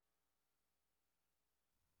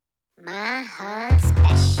My Hunt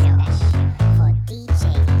Special for DJ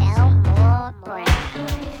Elmore Brown,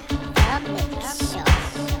 The Mix Show.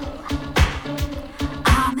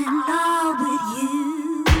 I'm in love with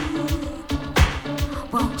you.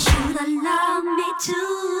 Want you to love me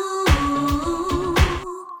too.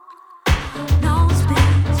 No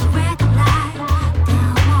spins, a red light,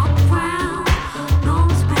 down walk around. No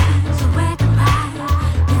spins, a red light,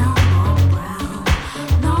 down walk around.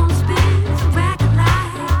 No spins, a red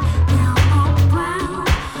light, down walk around.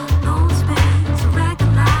 No spins, a red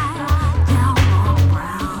light, down walk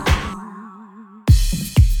around.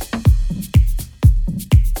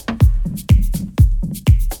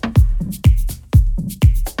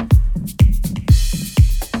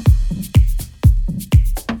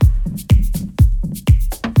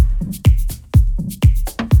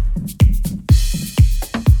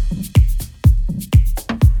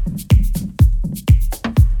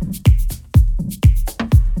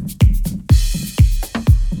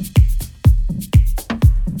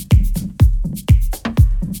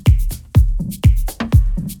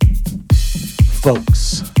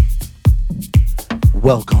 Folks,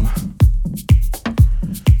 welcome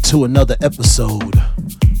to another episode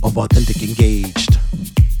of Authentic Engaged.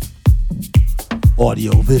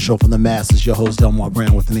 Audio visual from the masses, your host Delmar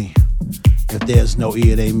Brown with me. If there's no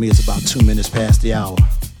E, it ain't me. It's about 2 minutes past the hour.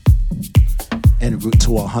 En route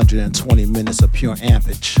to 120 minutes of pure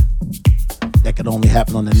ampage. That can only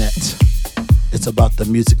happen on the net. It's about the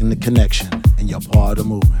music and the connection, and you're part of the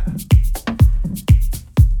movement.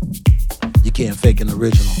 You can't fake an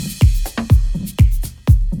original.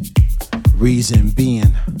 Reason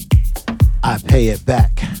being, I pay it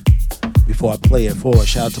back before I play it forward.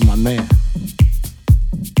 Shout out to my man.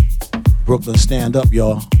 Brooklyn, stand up,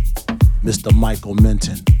 y'all. Mr. Michael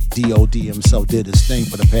Minton. DOD himself did his thing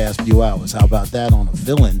for the past few hours. How about that on a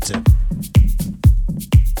fill-in tip?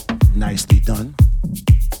 Nicely done.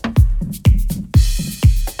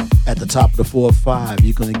 At the top of the 4-5,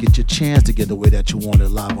 you're going to get your chance to get the way that you want it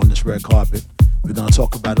live on this red carpet. We're going to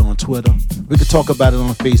talk about it on Twitter. We can talk about it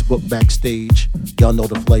on Facebook backstage. Y'all know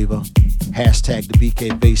the flavor. Hashtag the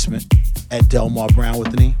BK Basement at Delmar Brown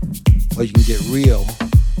with an E. Or you can get real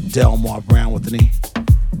Delmar Brown with an E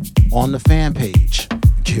on the fan page.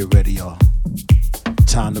 Get ready, y'all.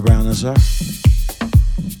 Time to round this up.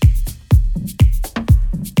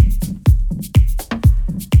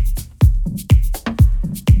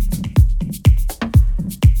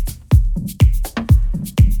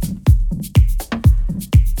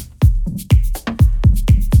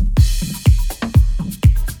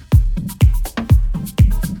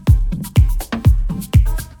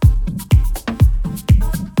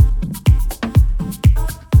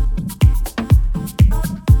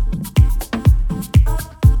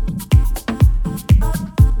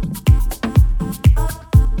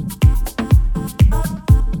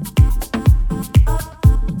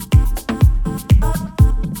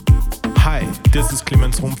 This is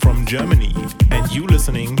Clemens Rum from Germany, and you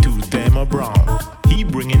listening to Delmar Brown. He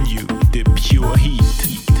bringing you the pure heat.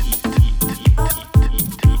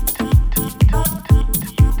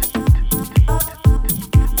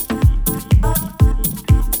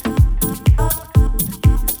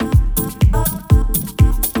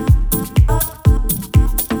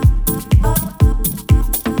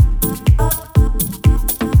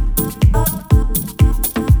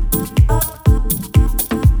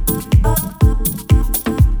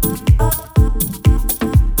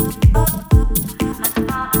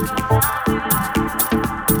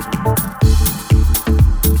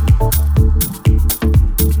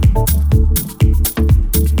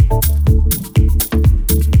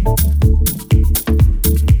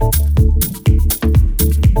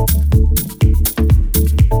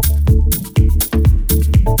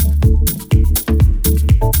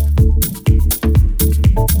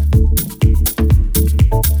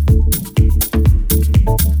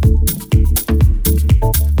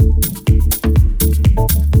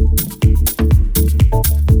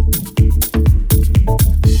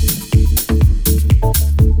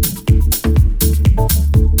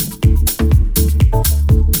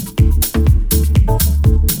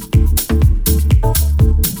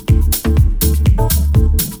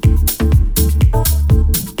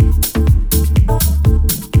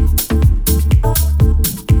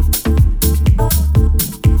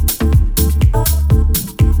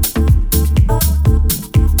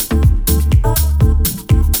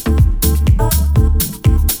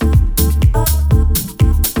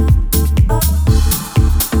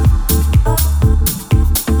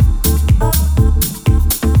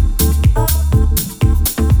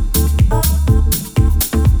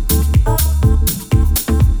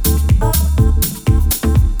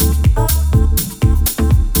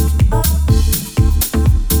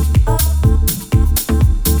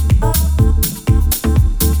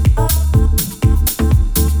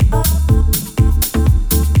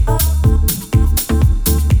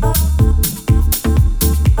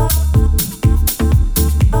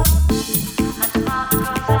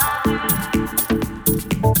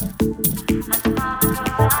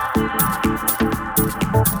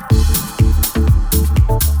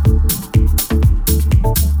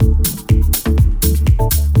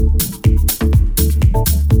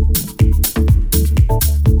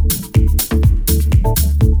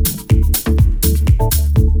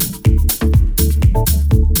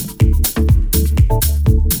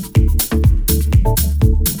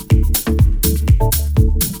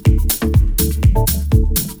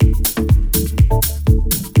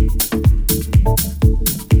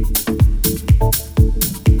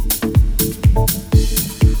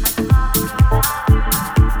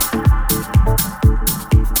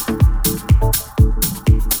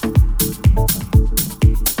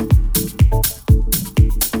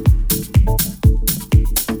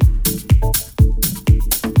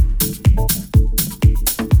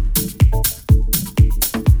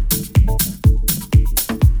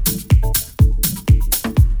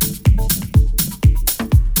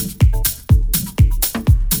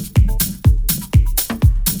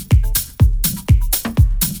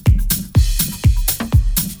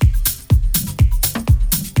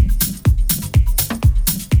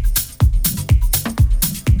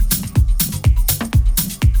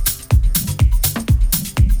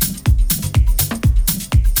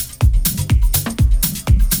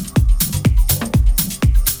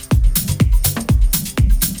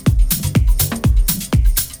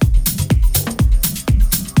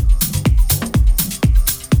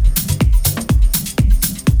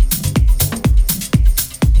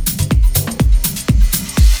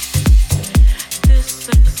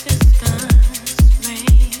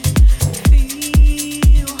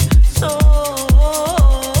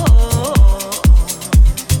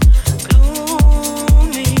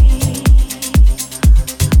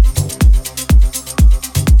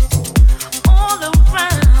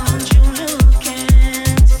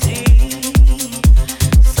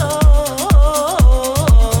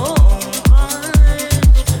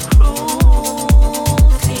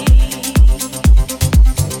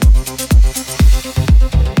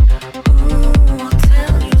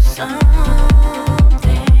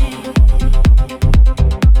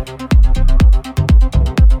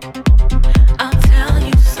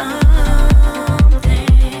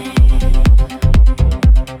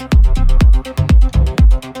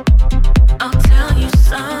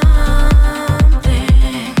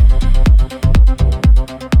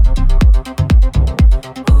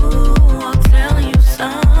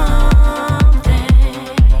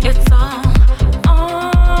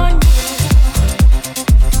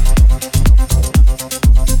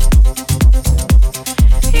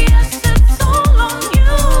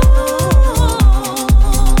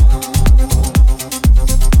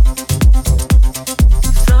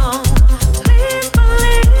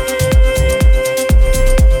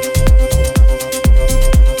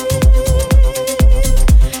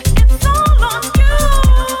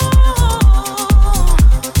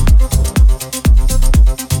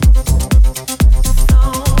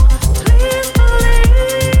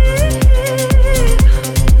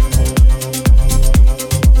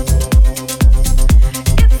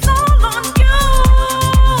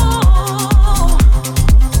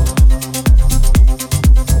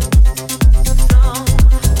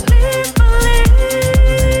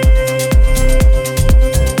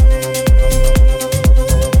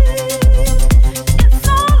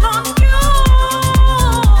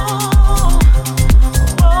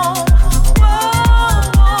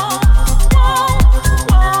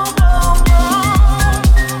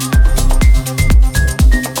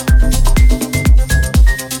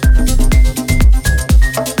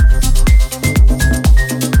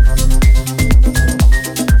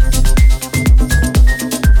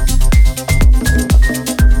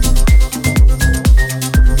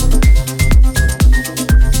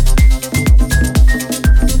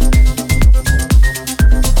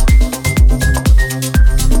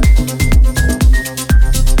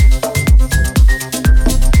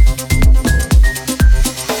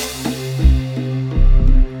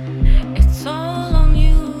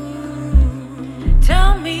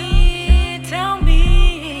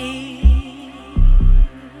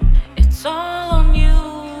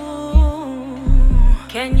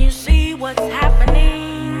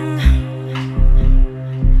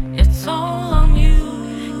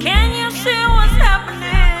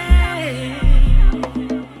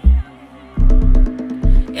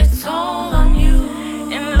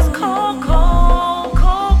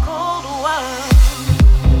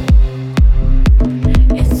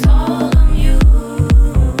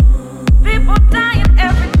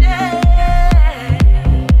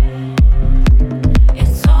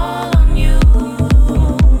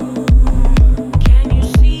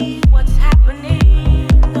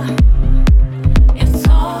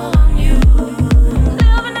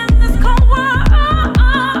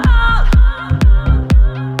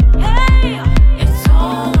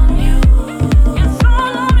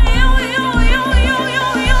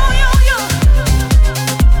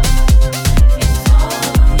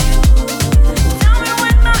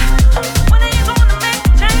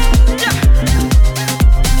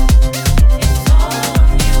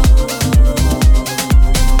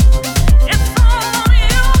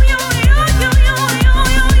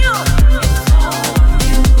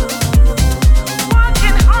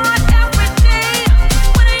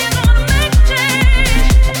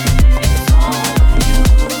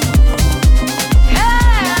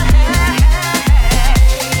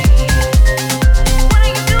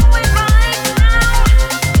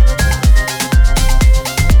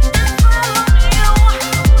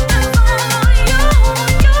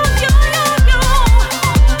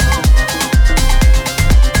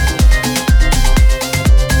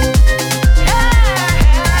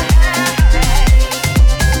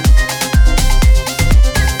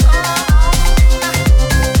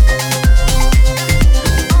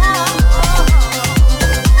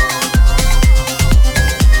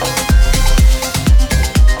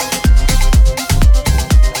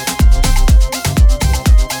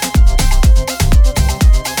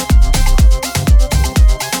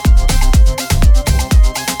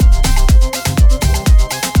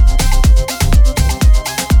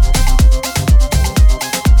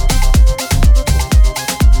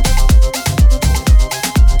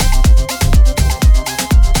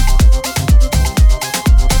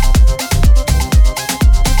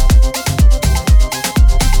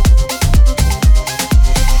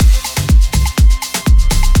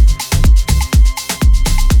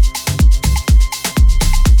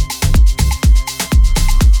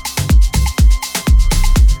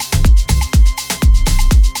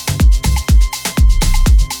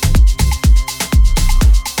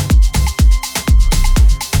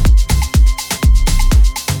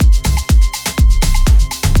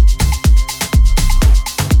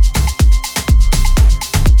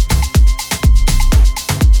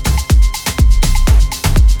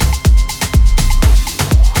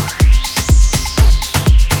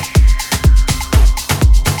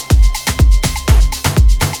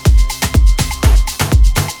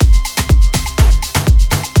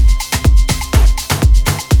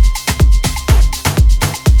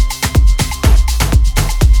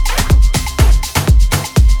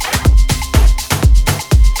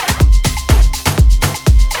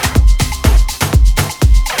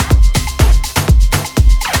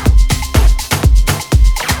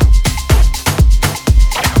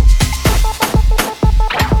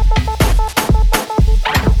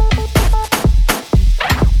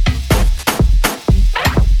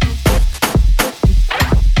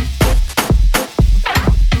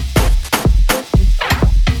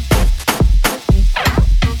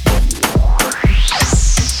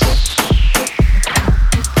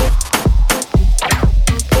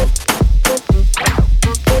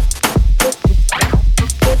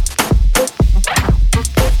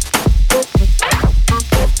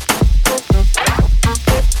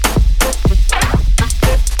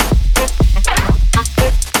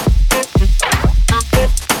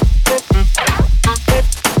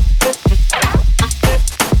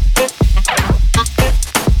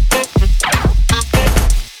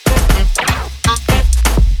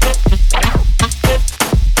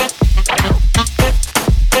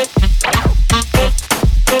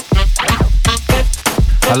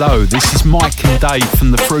 It's Mike and Dave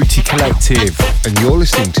from the Fruity Collective. And you're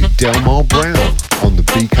listening to Delmar Brown on the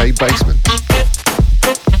BK Basement.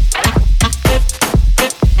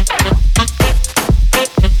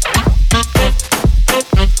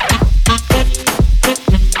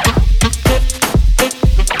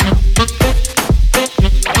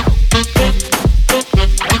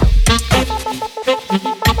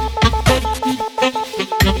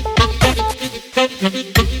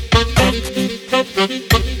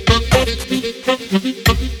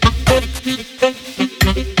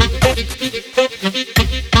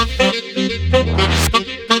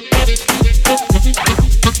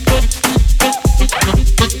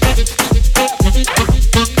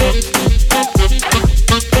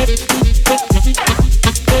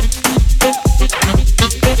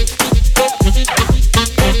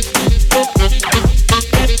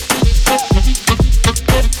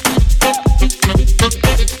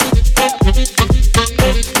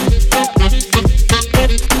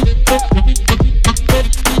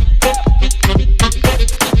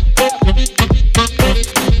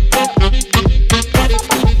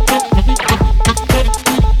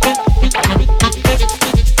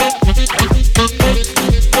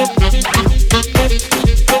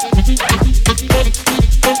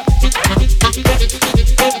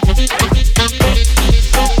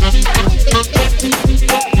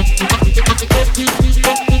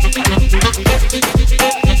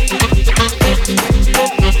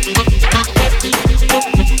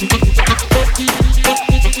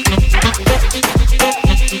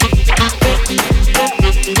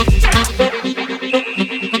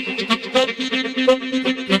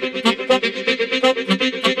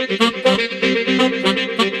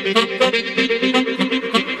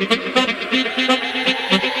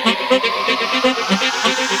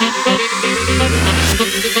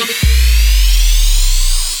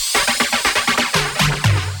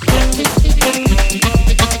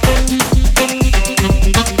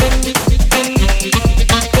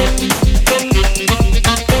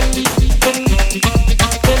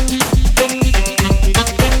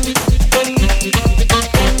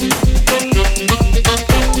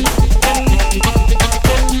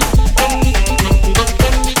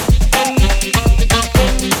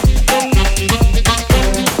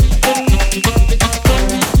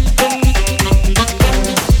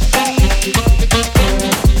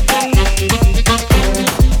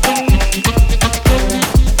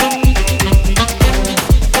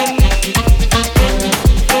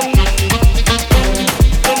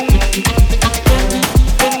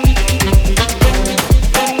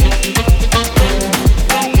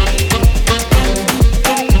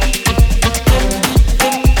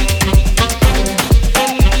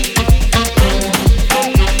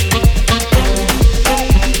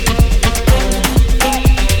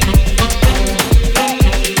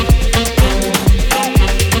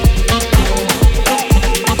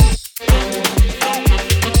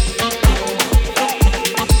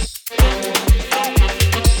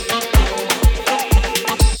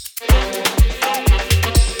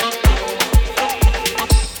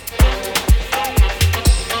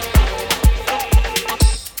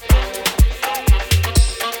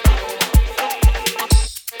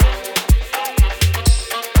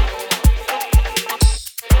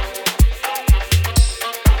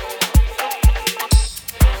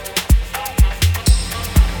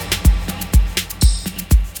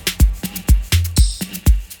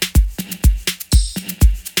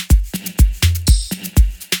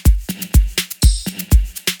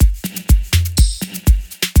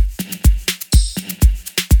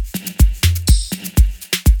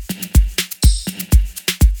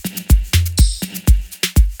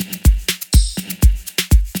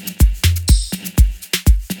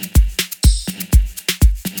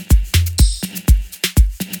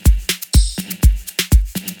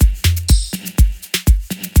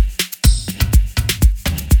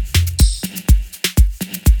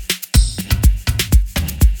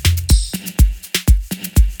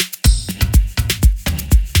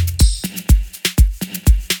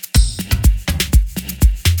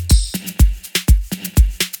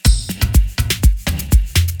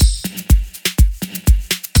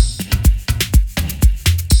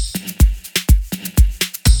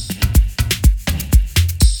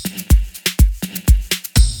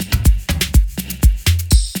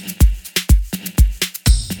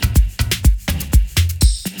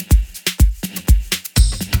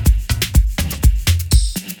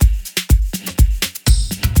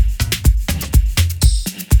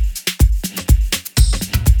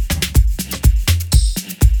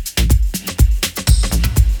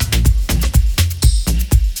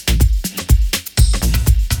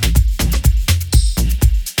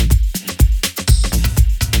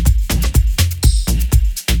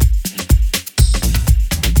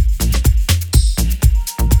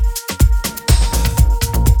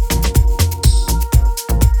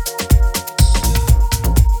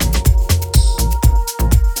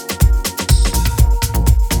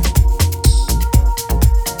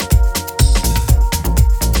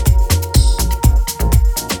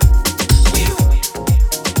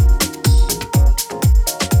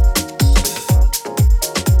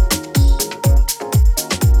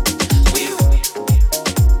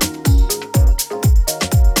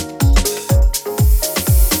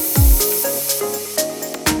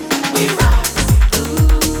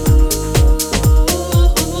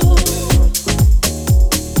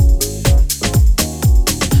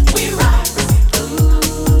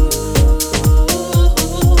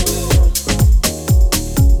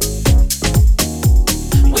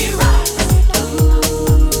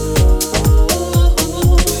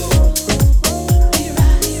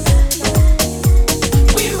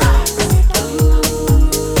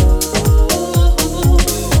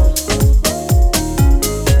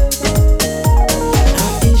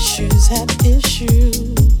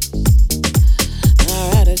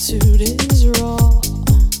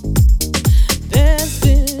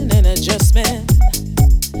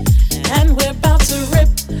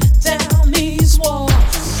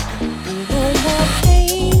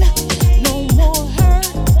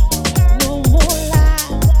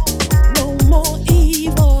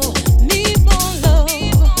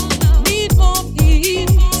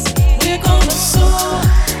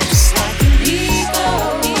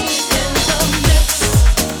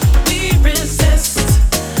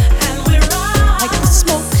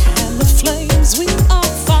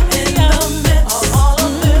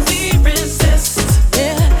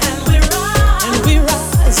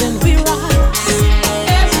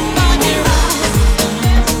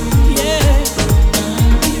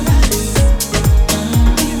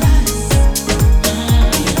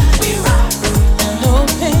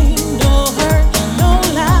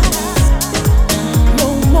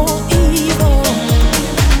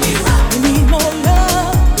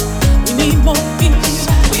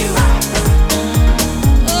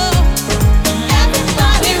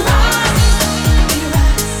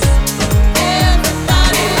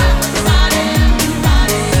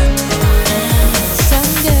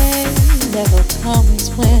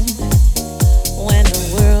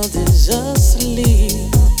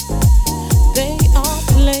 asleep. They are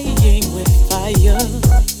playing with fire.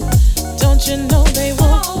 Don't you know they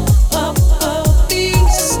woke up a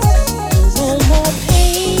beast? No more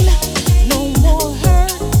pain, no more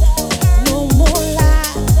hurt, no more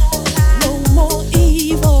lie, no more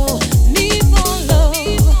evil. Need more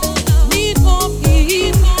love, need more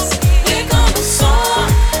peace. We're gonna soar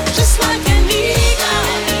just like an eagle.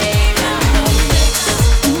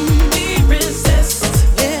 We resist,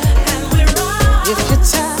 yeah, and we rise. If you're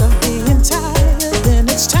tired of being tired, then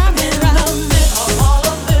it's time to rise. All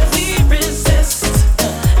of this, we resist,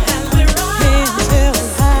 and we rise. Hands held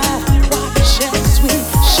high, watch as we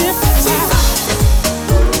shift aside.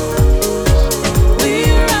 We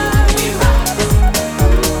rise, we rise,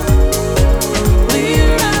 we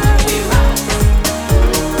rise, we rise,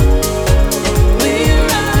 we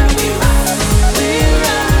rise, we rise, we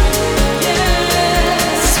rise.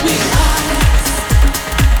 Yes, we rise.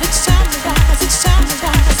 It's time to rise. It's time to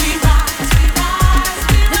rise. We rise. We rise.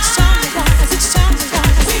 It's time to rise. It's time to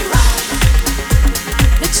rise. We rise.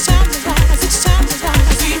 It's time to rise. It's time to rise.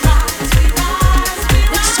 We rise. We rise.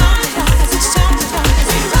 It's time to rise. It's time to rise.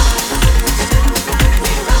 We rise. We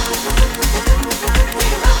rise.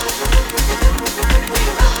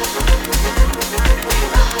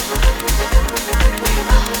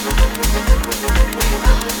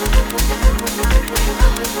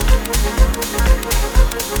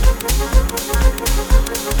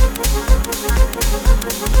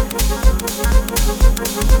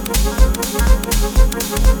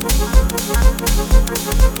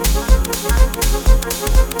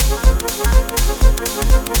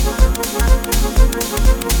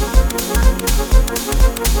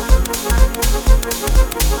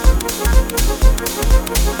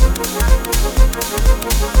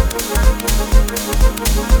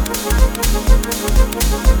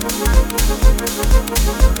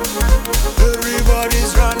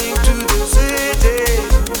 Everybody's running to the city.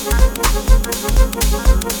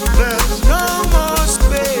 There's no more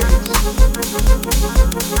space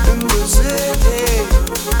in the city.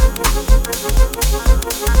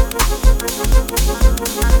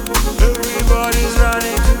 Everybody's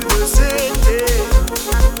running to the city.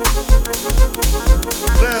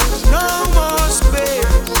 There's no more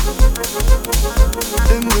space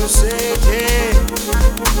in the city.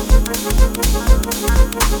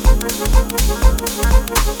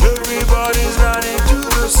 Everybody's running to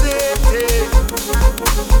the city.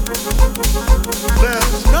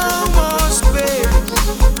 There's no more space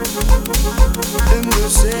in the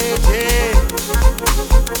city.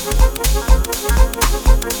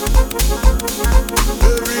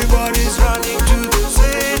 Everybody's running to the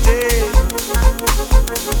city.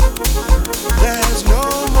 There's no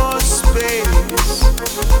more space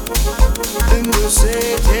in the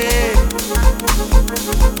city.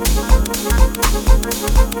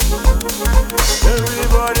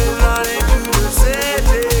 Everybody's running to the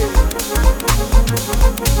city.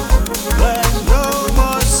 There's no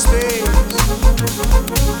more space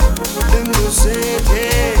in the city.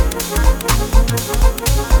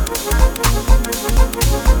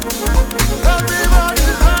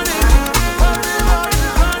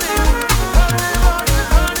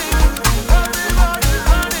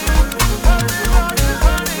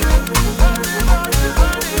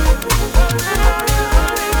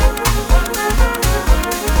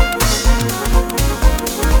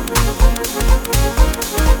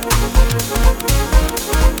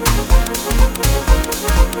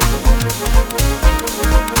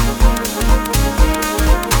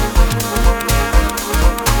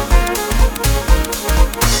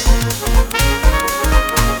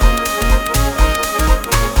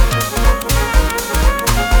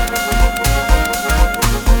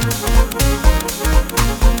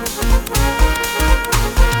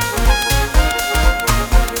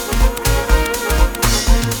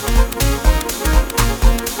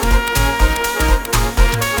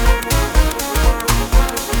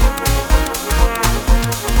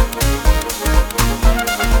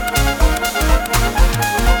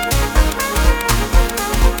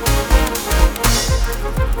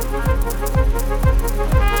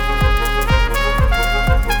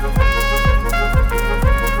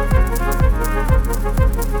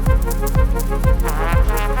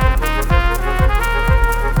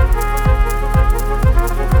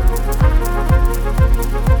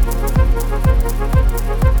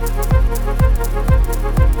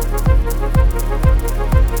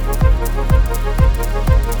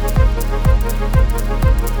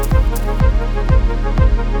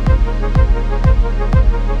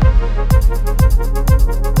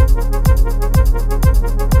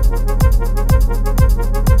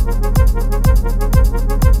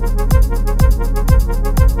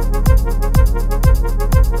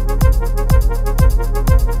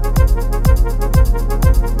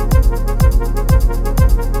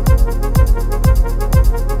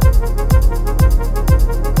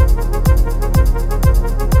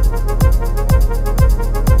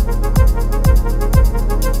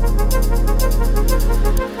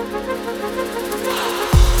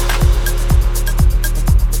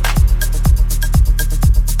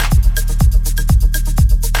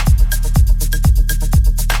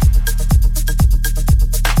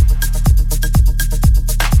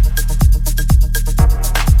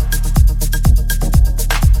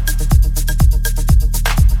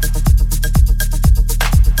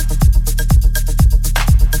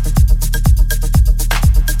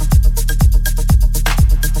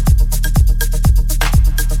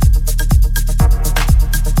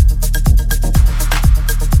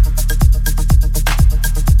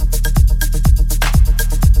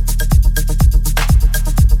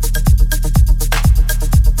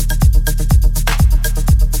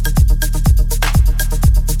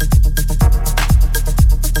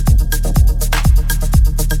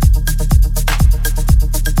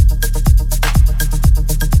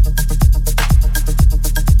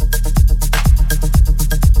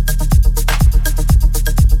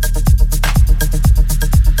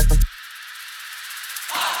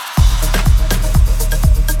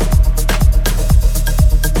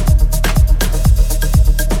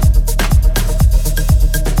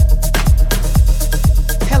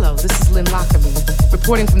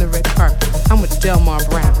 Reporting from the red carpet, I'm with Delmar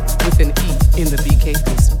Brown with an E in the BK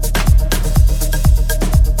basement.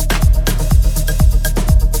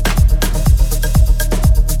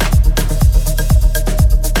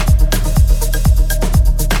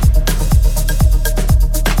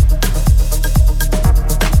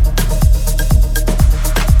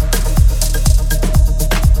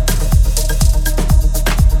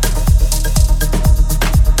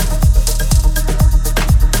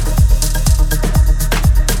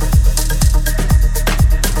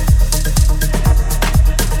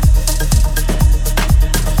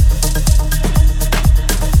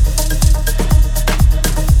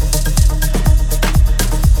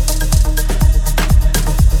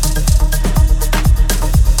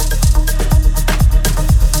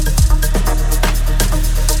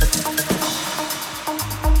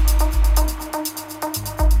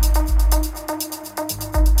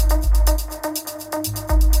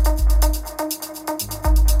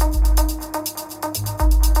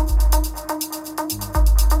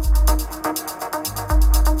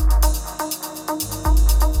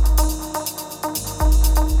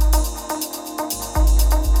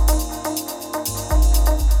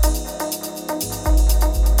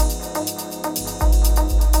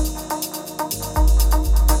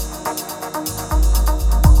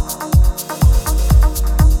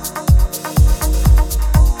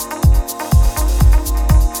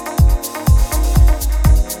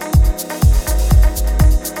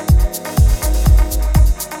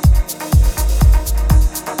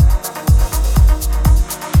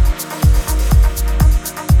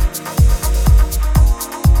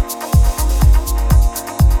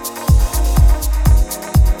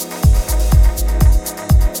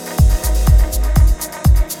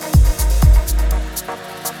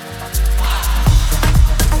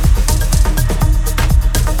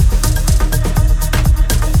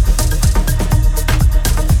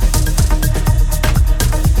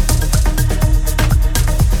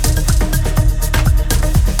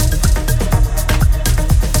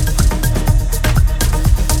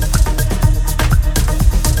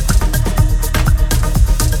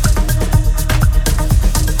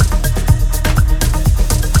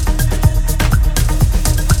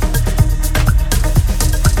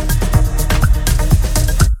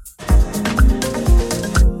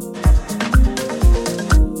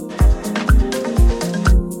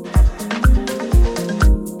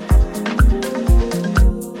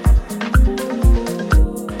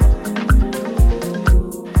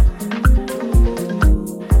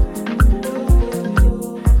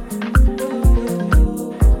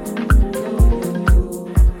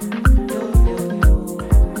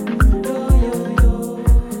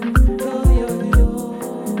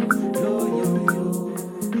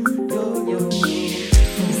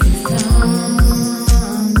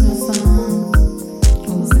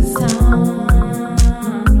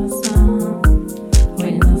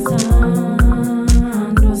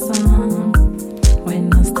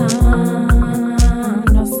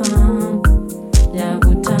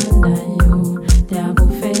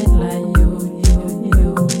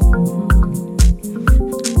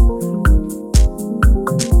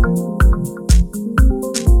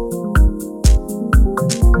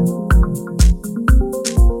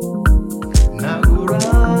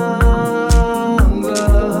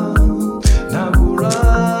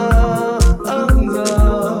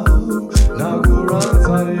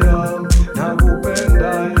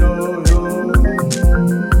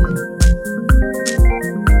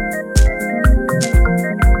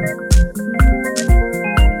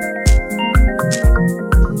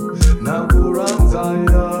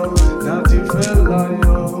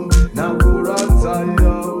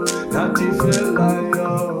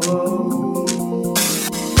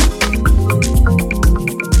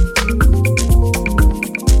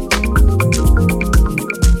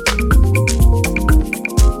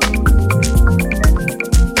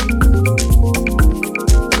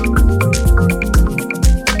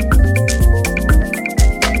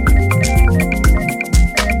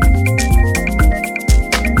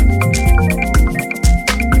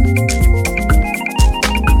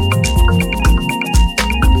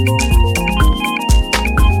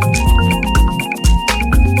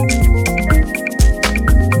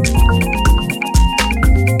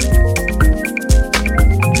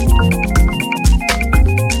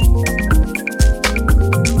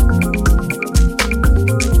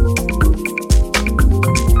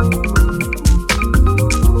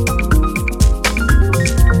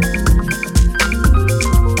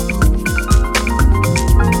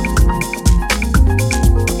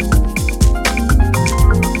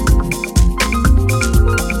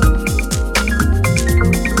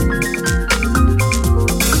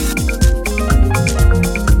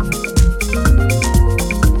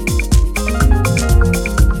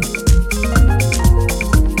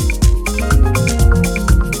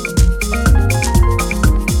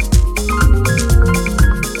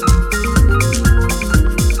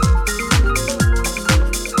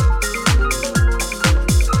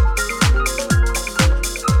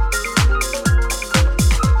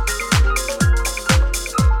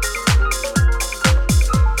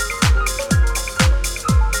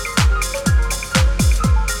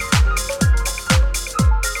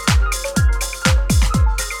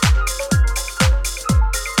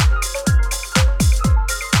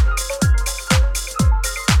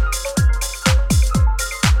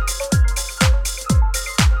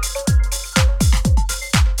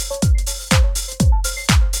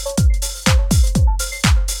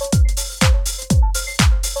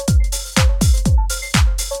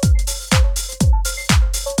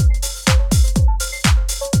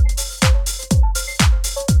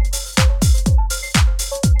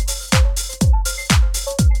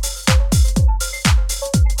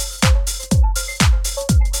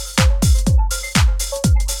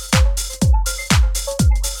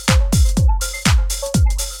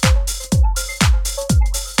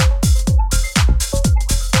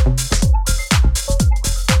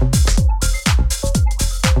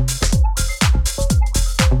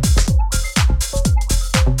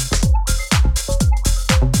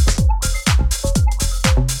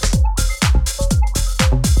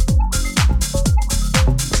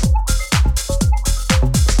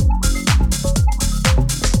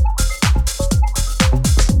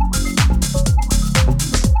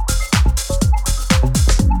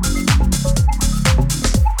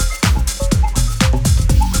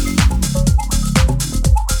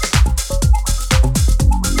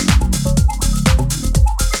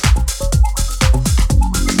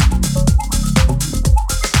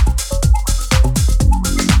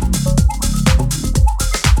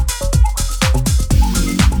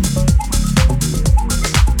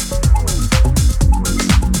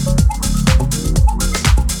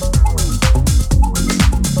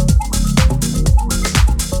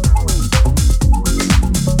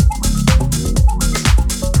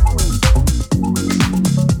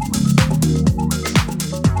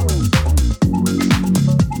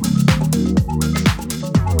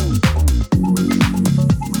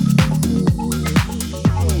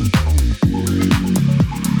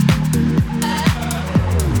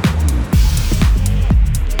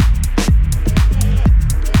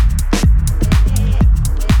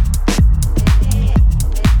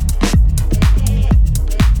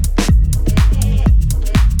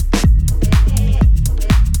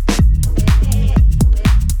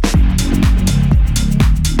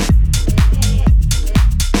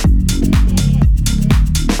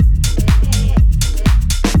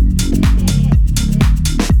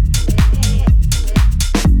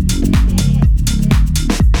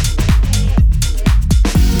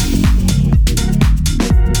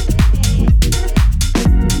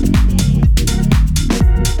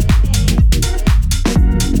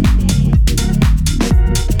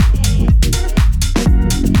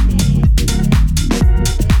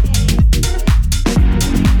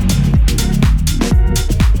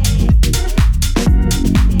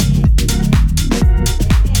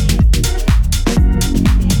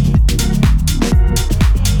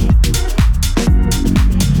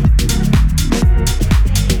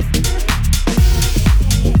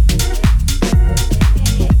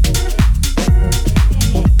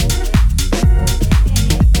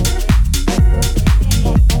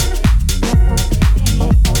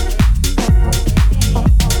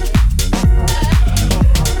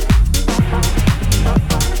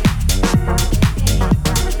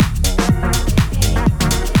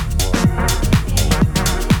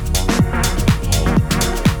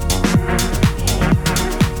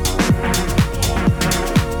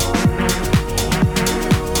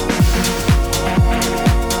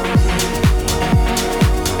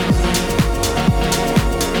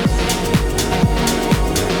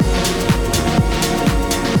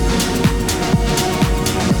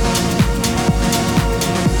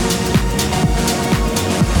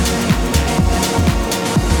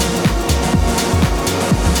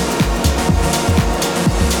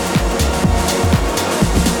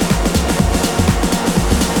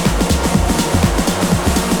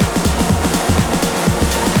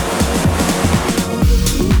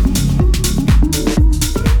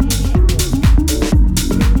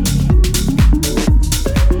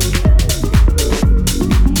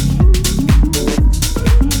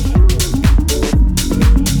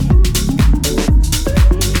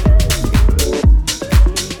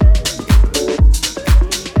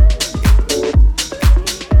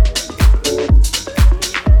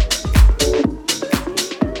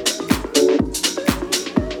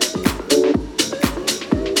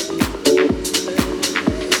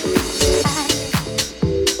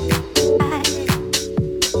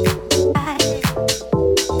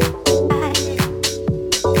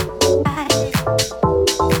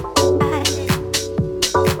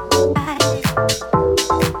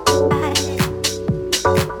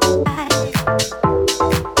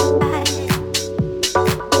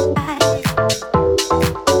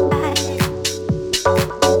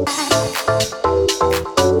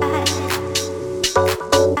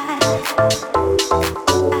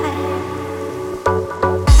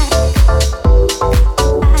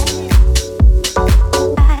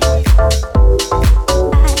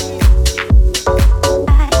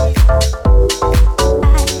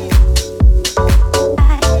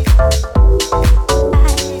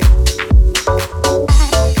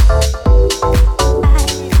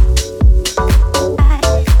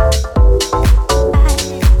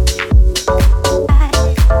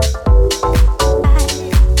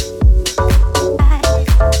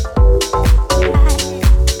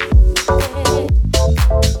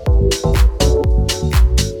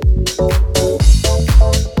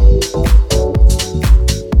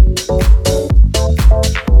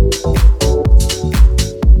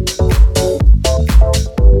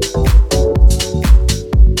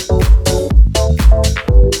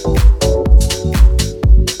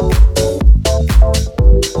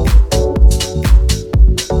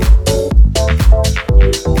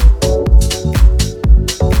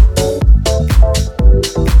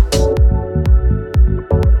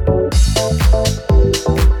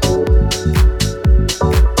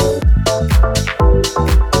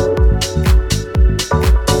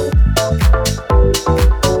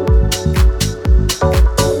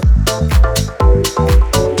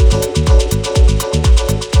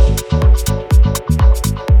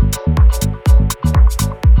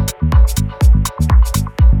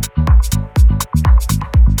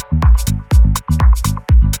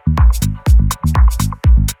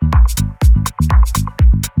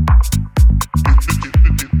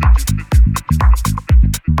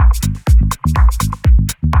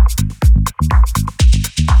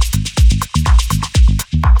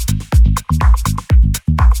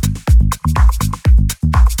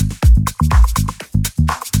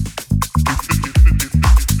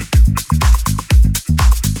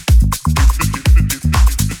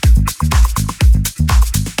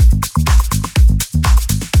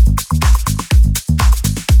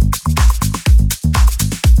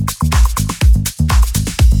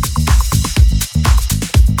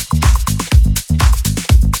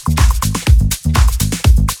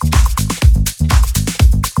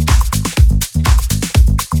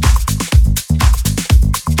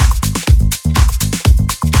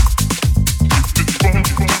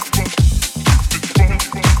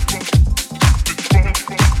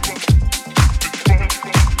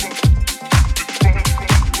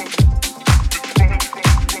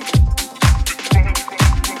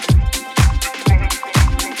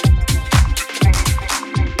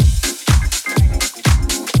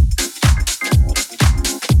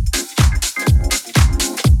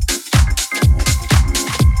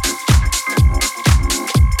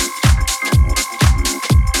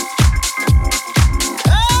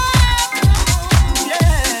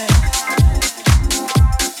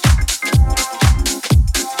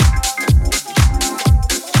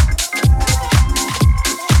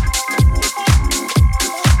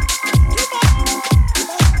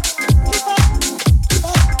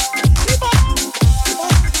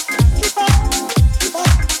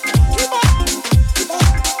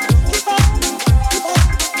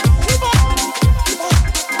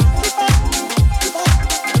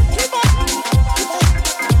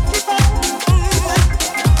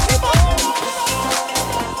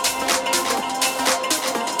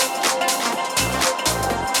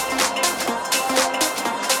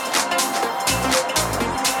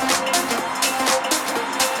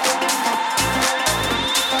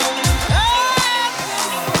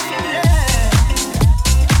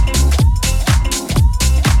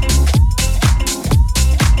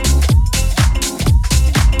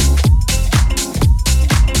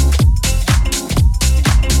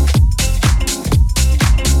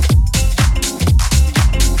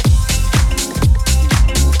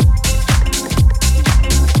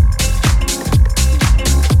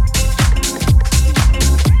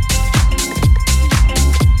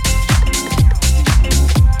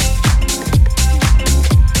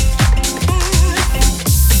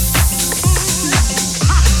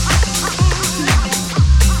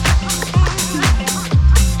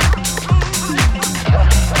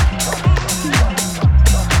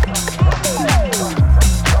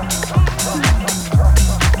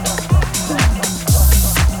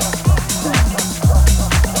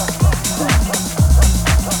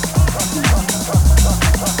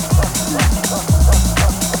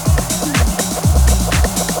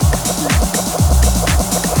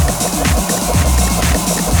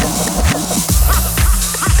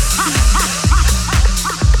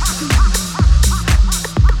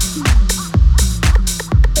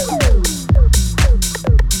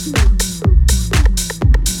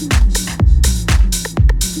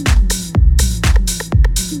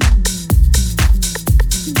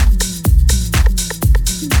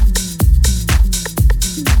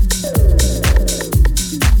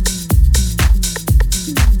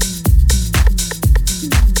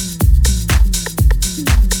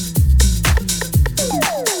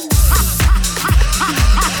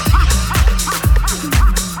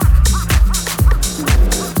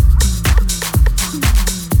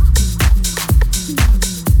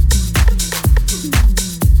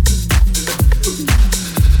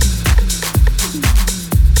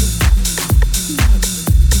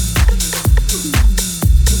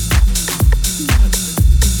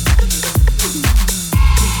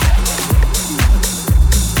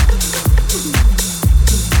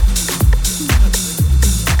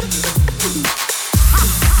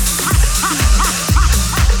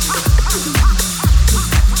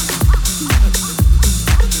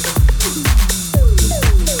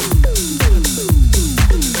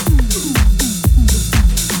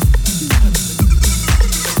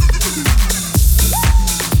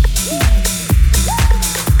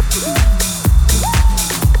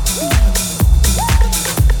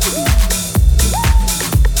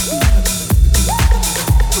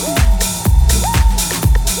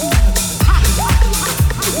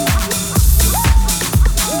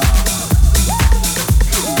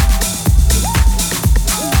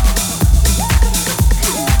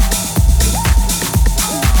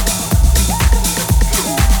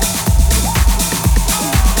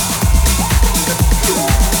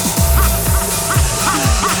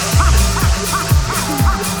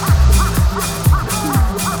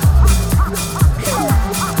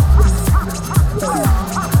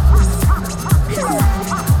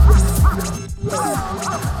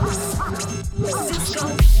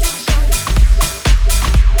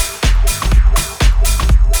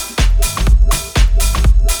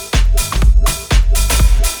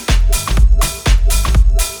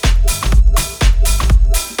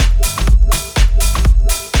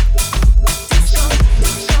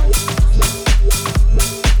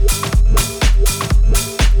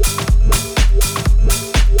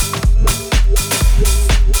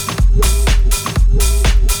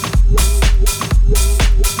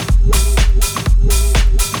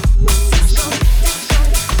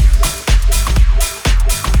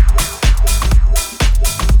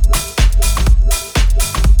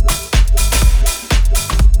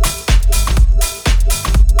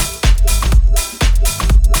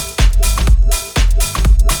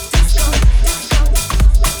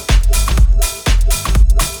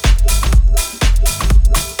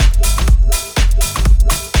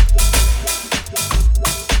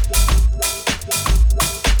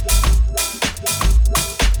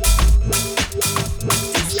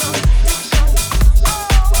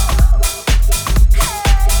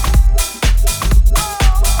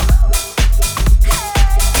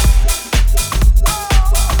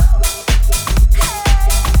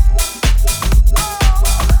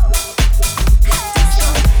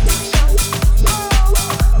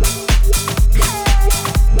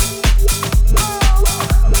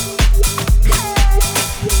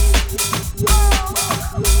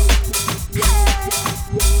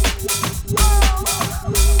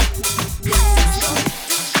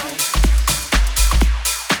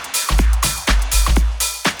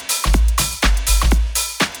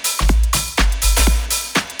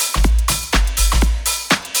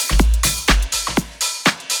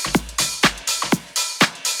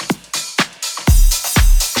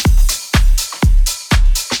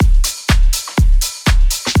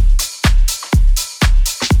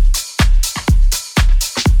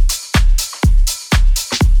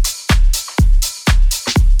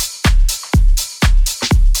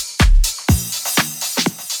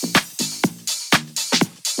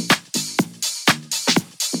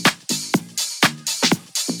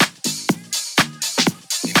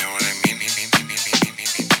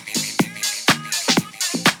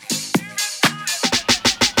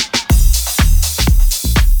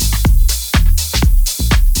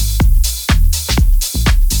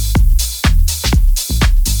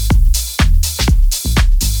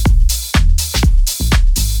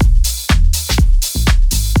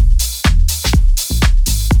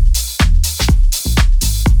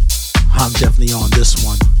 this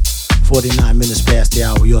one. 49 minutes past the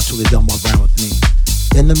hour, yours truly Delmar Brown with me.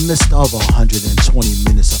 In the midst of 120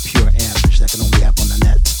 minutes of pure amperage that can only happen on the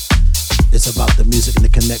net. It's about the music and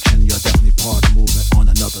the connection. You're definitely part of the movement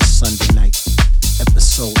on another Sunday night.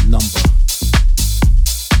 Episode number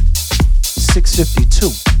 652,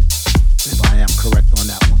 if I am correct on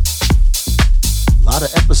that one. A lot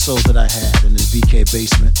of episodes that I had in this BK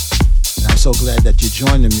basement. And I'm so glad that you're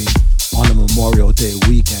joining me on the Memorial Day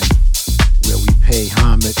weekend, where we pay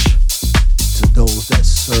homage to those that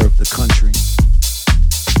serve the country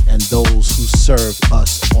and those who served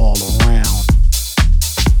us all around.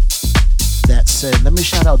 That said, let me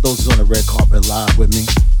shout out those on the red carpet live with me.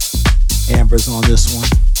 Amber's on this one.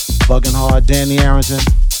 Buggin' Hard, Danny Arrington,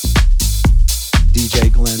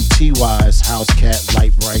 DJ Glenn, T-Wise, House Cat,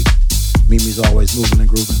 Light Bright. Mimi's always moving and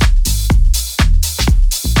grooving.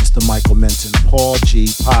 Mr. Michael Menton, Paul G,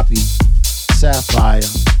 Poppy, Sapphire,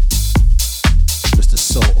 Mr.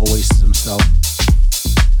 Soul Oasis himself,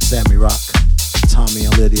 Sammy Rock, Tommy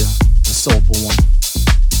and Lydia, the soulful one.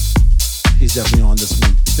 He's definitely on this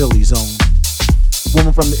one. Philly's own.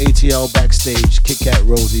 Woman from the ATL backstage, Kit Kat,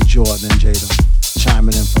 Rosie, Jordan, and Jada,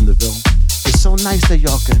 chiming in from the Ville. It's so nice that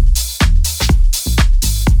y'all can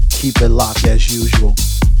keep it locked as usual.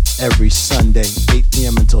 Every Sunday, 8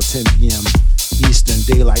 p.m. until 10 p.m. Eastern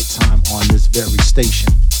Daylight Time on this very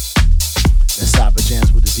station. That's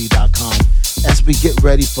cyberjamswithaz.com. As we get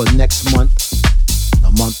ready for next month,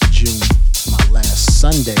 the month of June, it's my last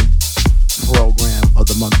Sunday program of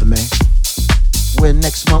the month of May. Where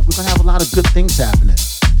next month we're gonna have a lot of good things happening.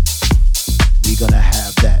 We're gonna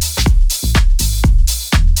have that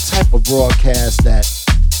type of broadcast that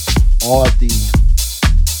all the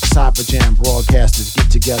Cyber Jam broadcasters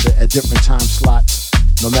get together at different time slots.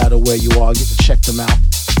 No matter where you are, get to check them out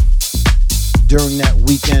during that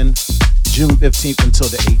weekend, June 15th until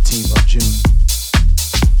the 18th of June,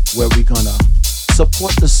 where we're gonna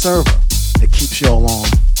support the server that keeps y'all on,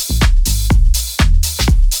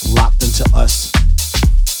 locked into us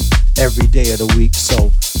every day of the week.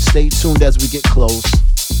 So stay tuned as we get close.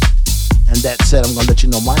 And that said, I'm gonna let you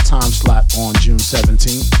know my time slot on June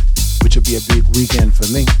 17th, which will be a big weekend for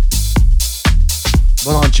me.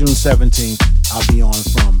 But on June 17th, I'll be on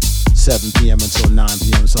from 7 p.m. until 9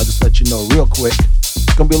 p.m. So I'll just let you know real quick.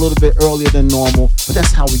 It's gonna be a little bit earlier than normal, but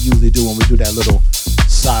that's how we usually do when we do that little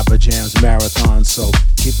Cyber Jams marathon. So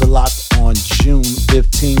keep it locked on June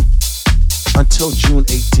 15th until June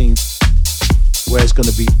 18th, where it's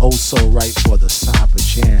gonna be oh so right for the Cyber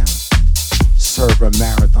Jam server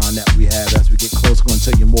marathon that we have. As we get close, I'm gonna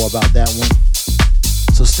tell you more about that one.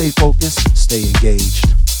 So stay focused, stay engaged.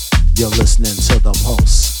 You're listening to the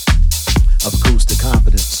pulse of acoustic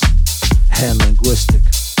competence and linguistic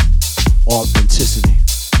authenticity.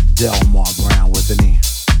 Delmar Brown with an E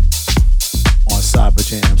on Cyber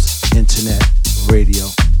Jams Internet Radio,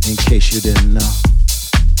 in case you didn't know.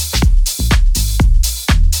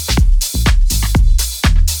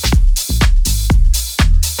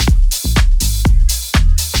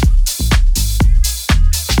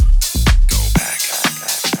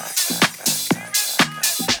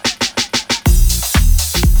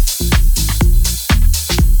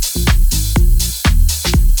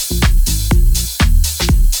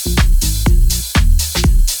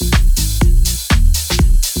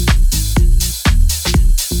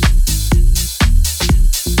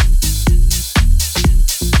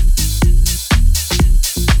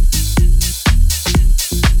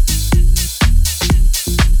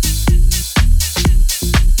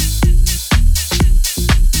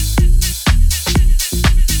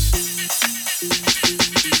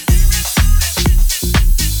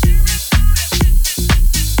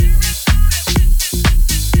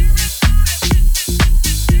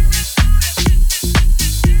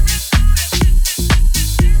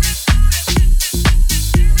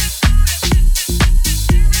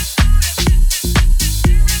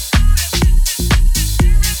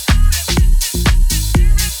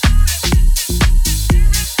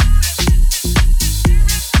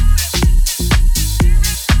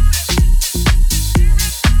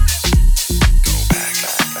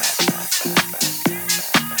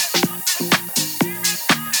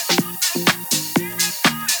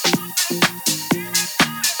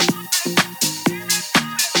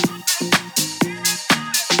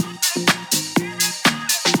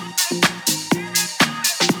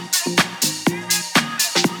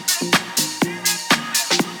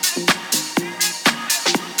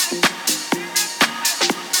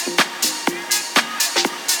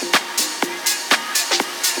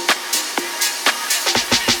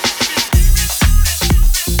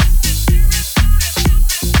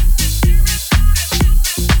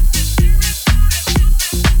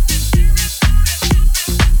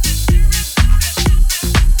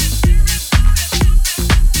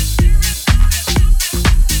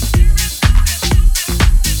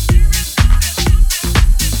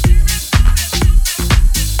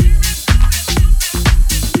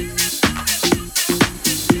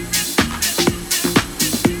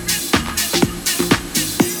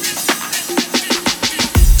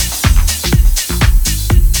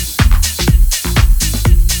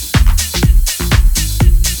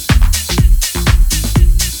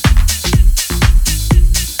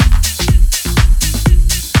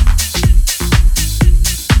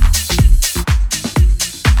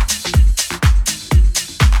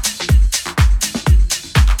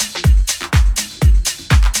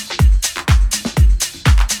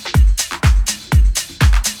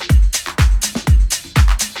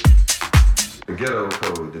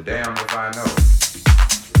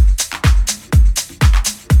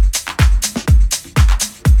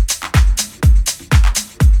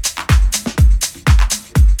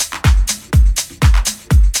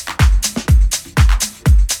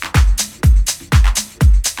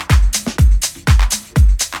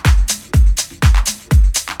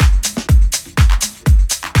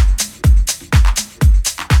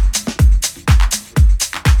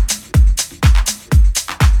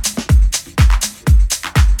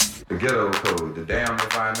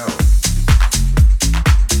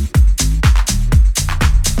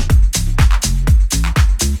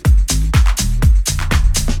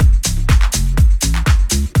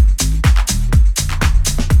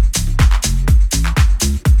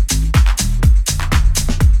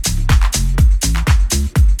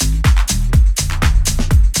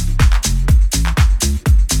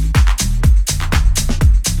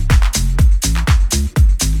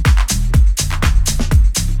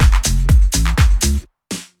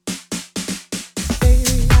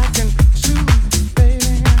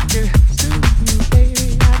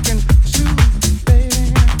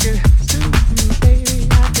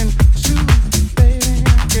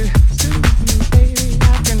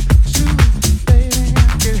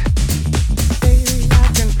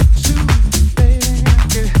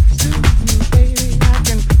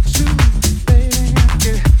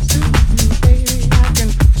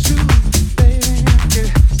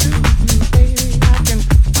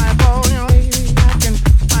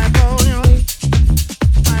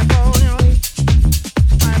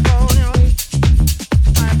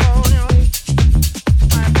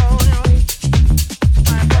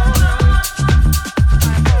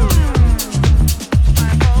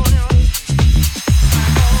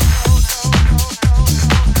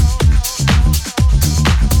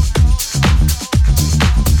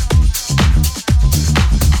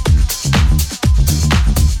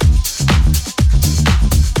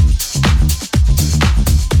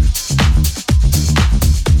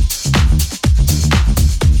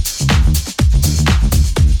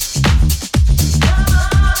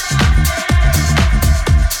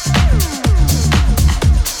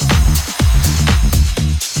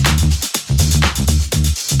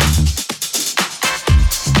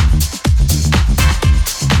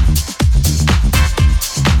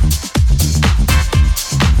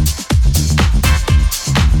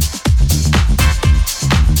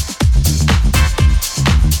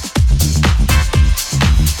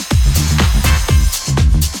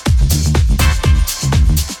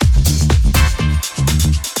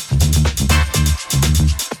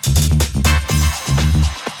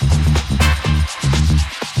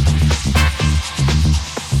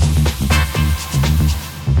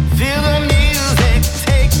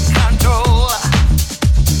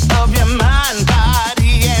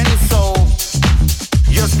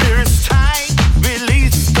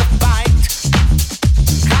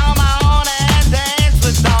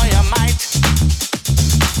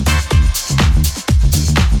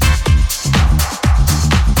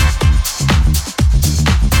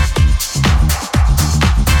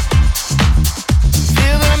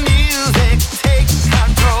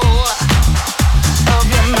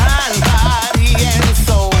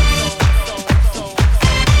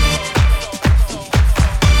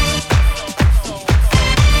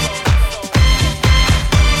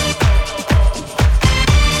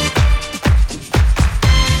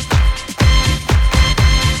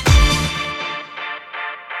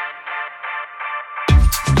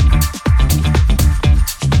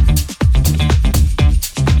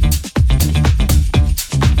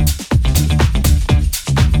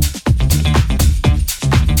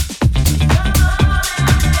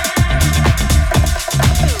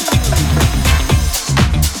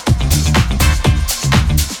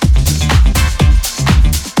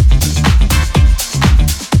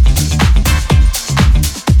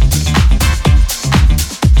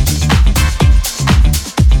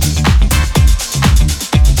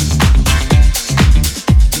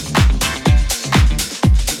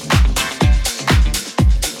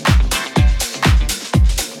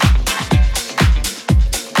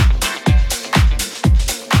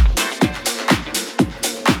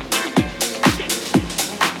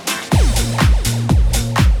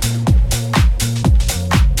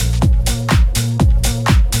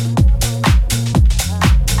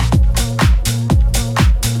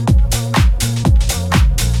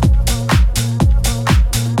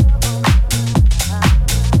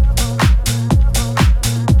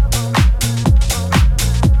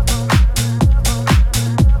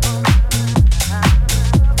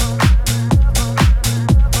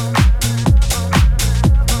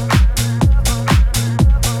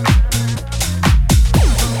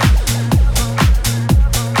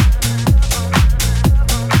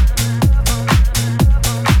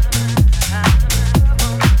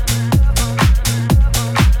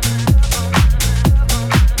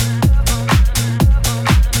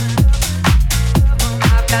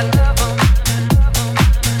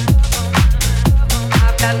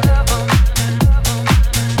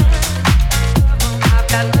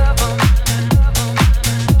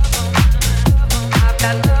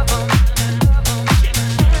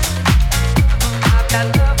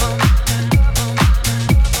 got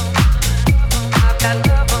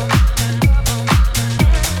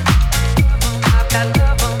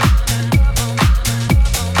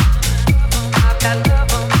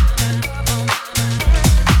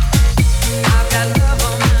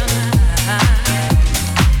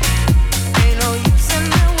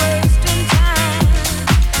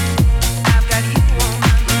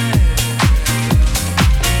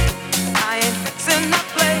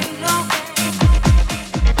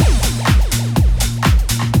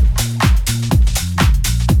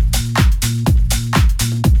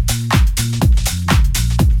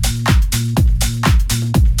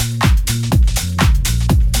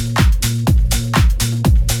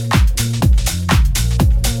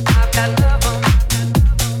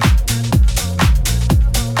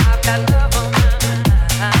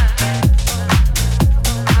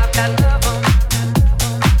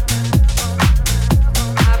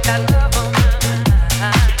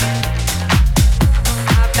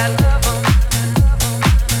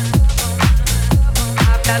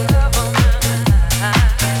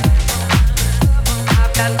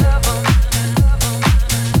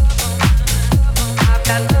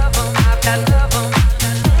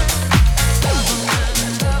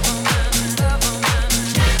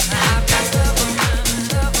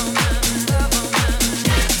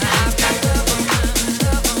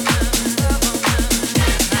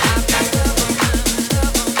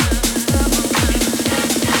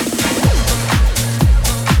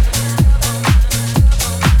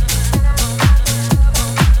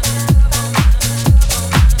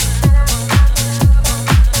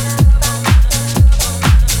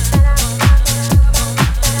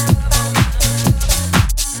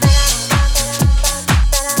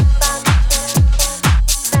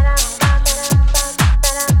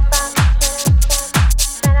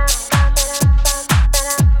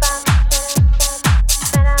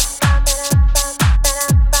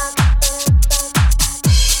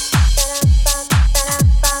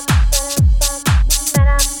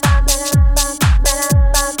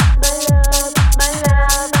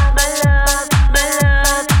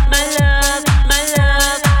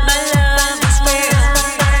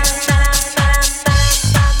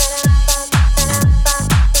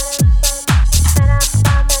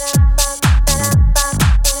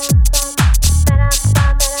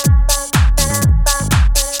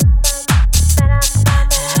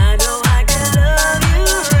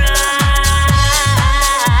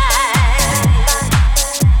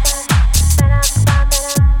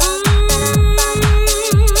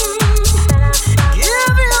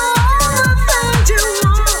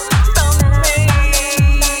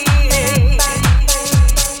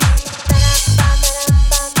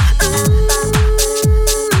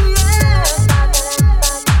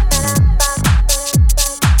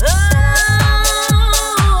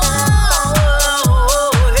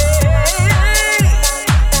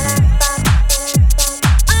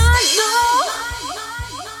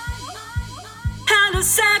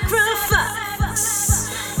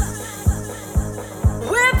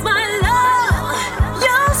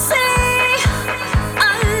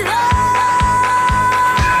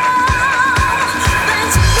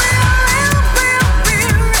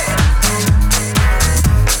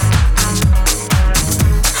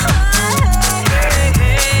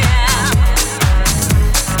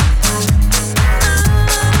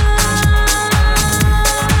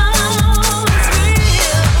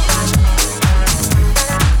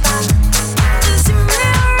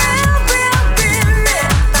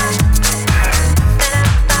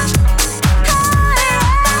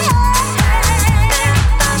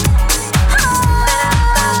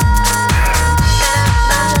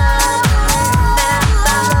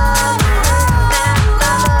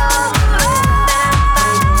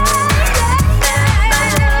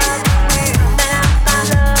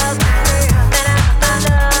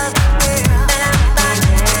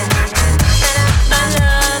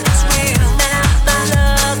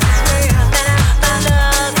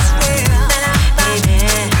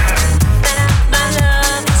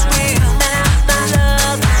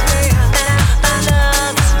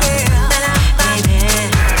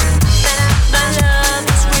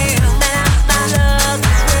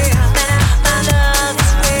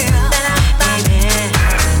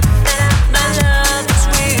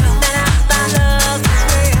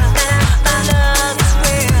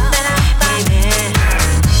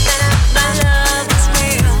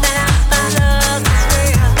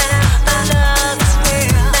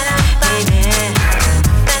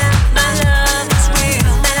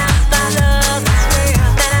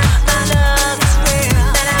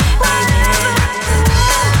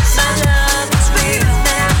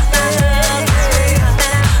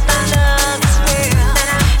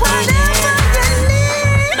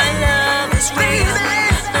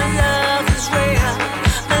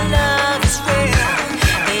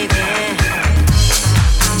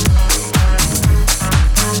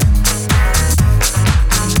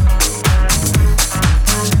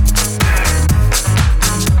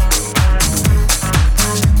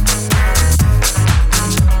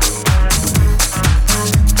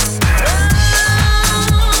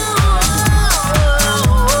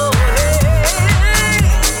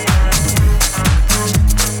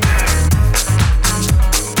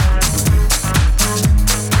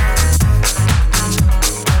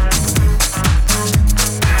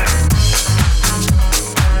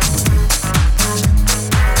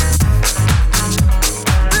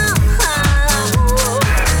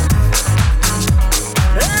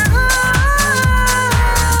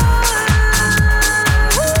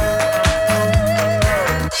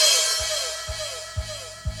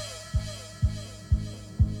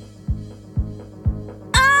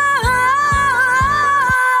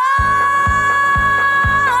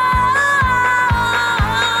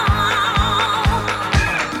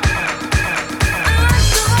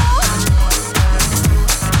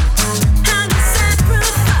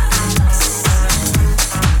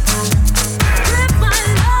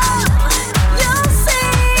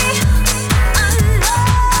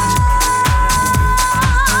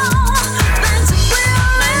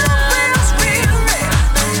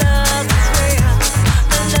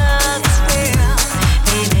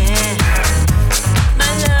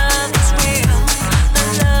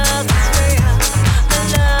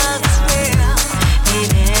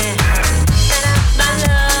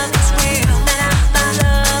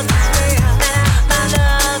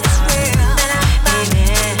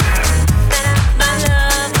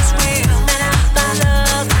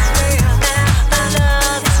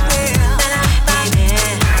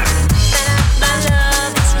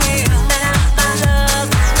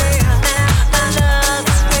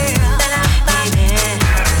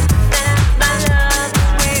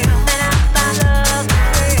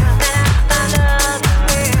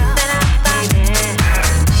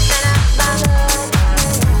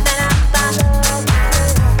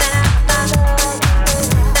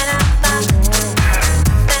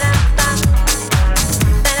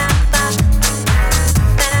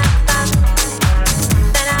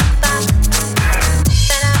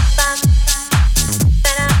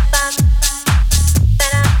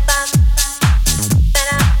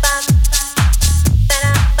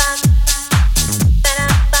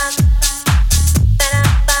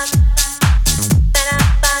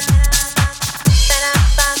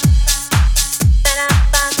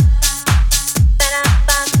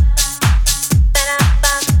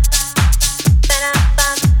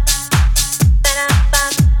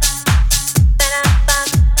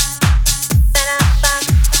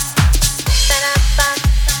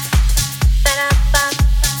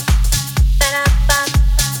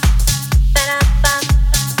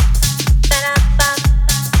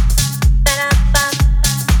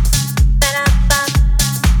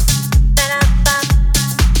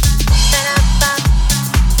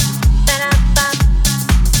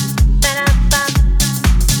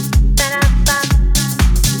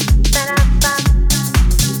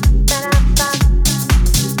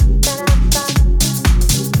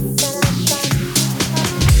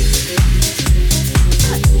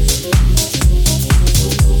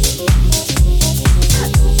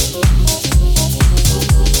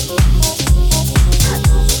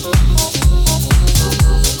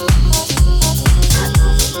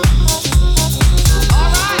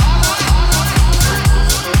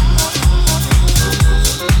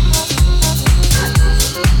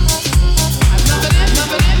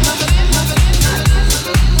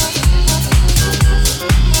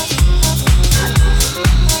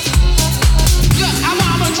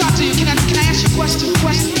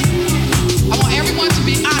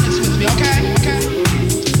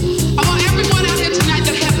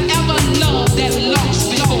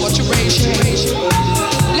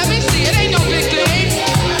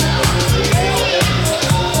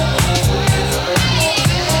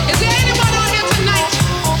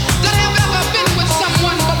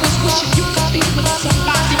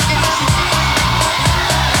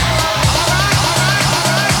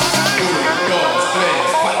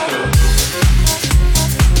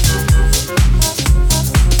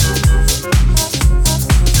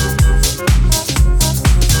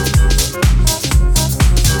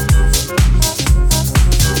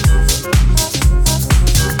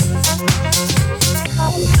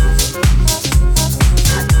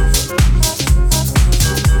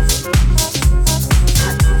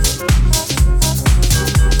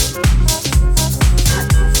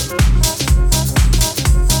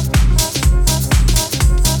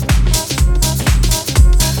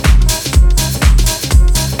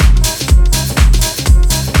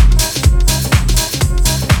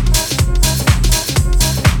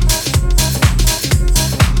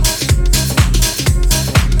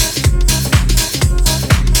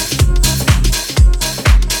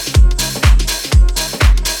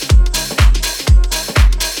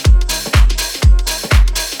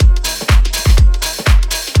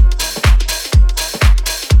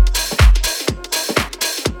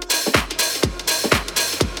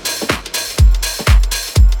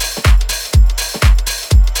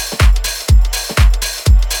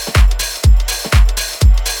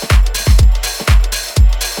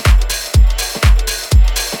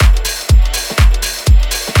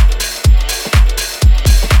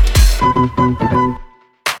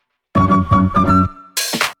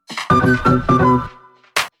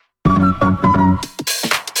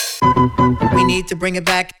We need to bring it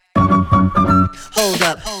back. Hold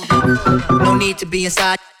up. No need to be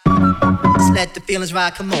inside. Just let the feelings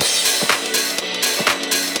ride. Come on.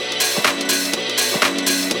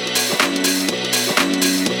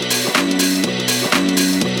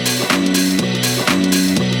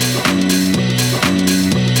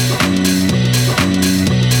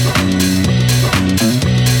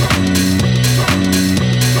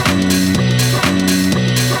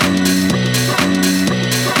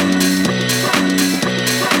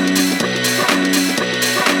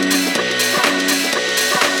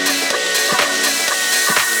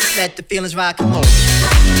 Let the feelings ride, come on.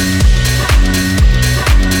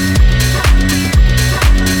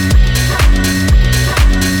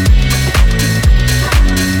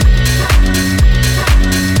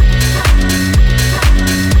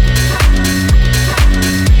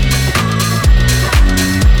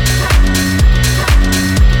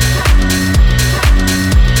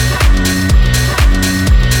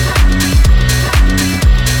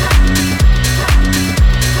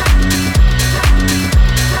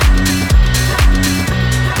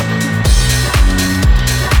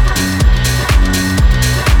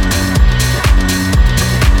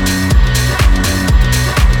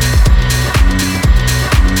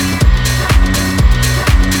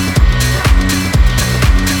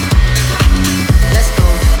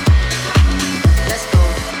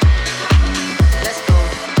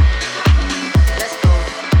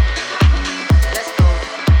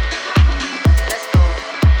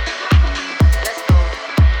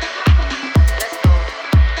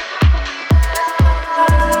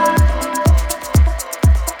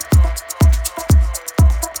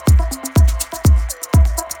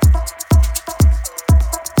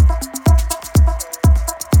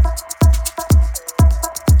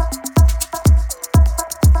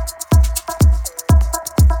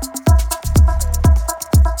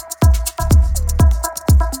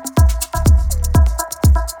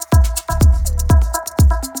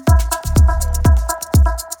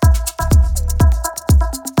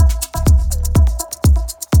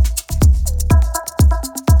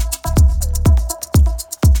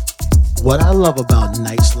 What I love about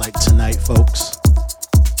nights like tonight, folks,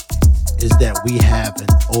 is that we have an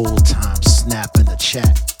old time snap in the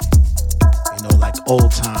chat. You know, like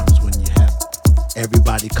old times when you have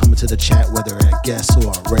everybody coming to the chat, whether a guest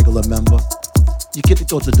or a regular member. You get to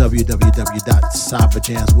go to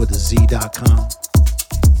www.cyberjamswithaz.com.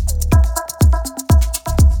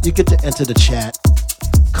 You get to enter the chat,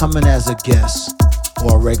 come in as a guest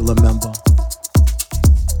or a regular member,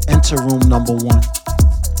 enter room number 1,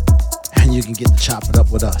 and you can get to chop it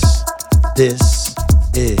up with us. This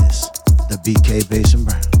is the BK Bass and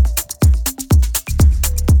Brown.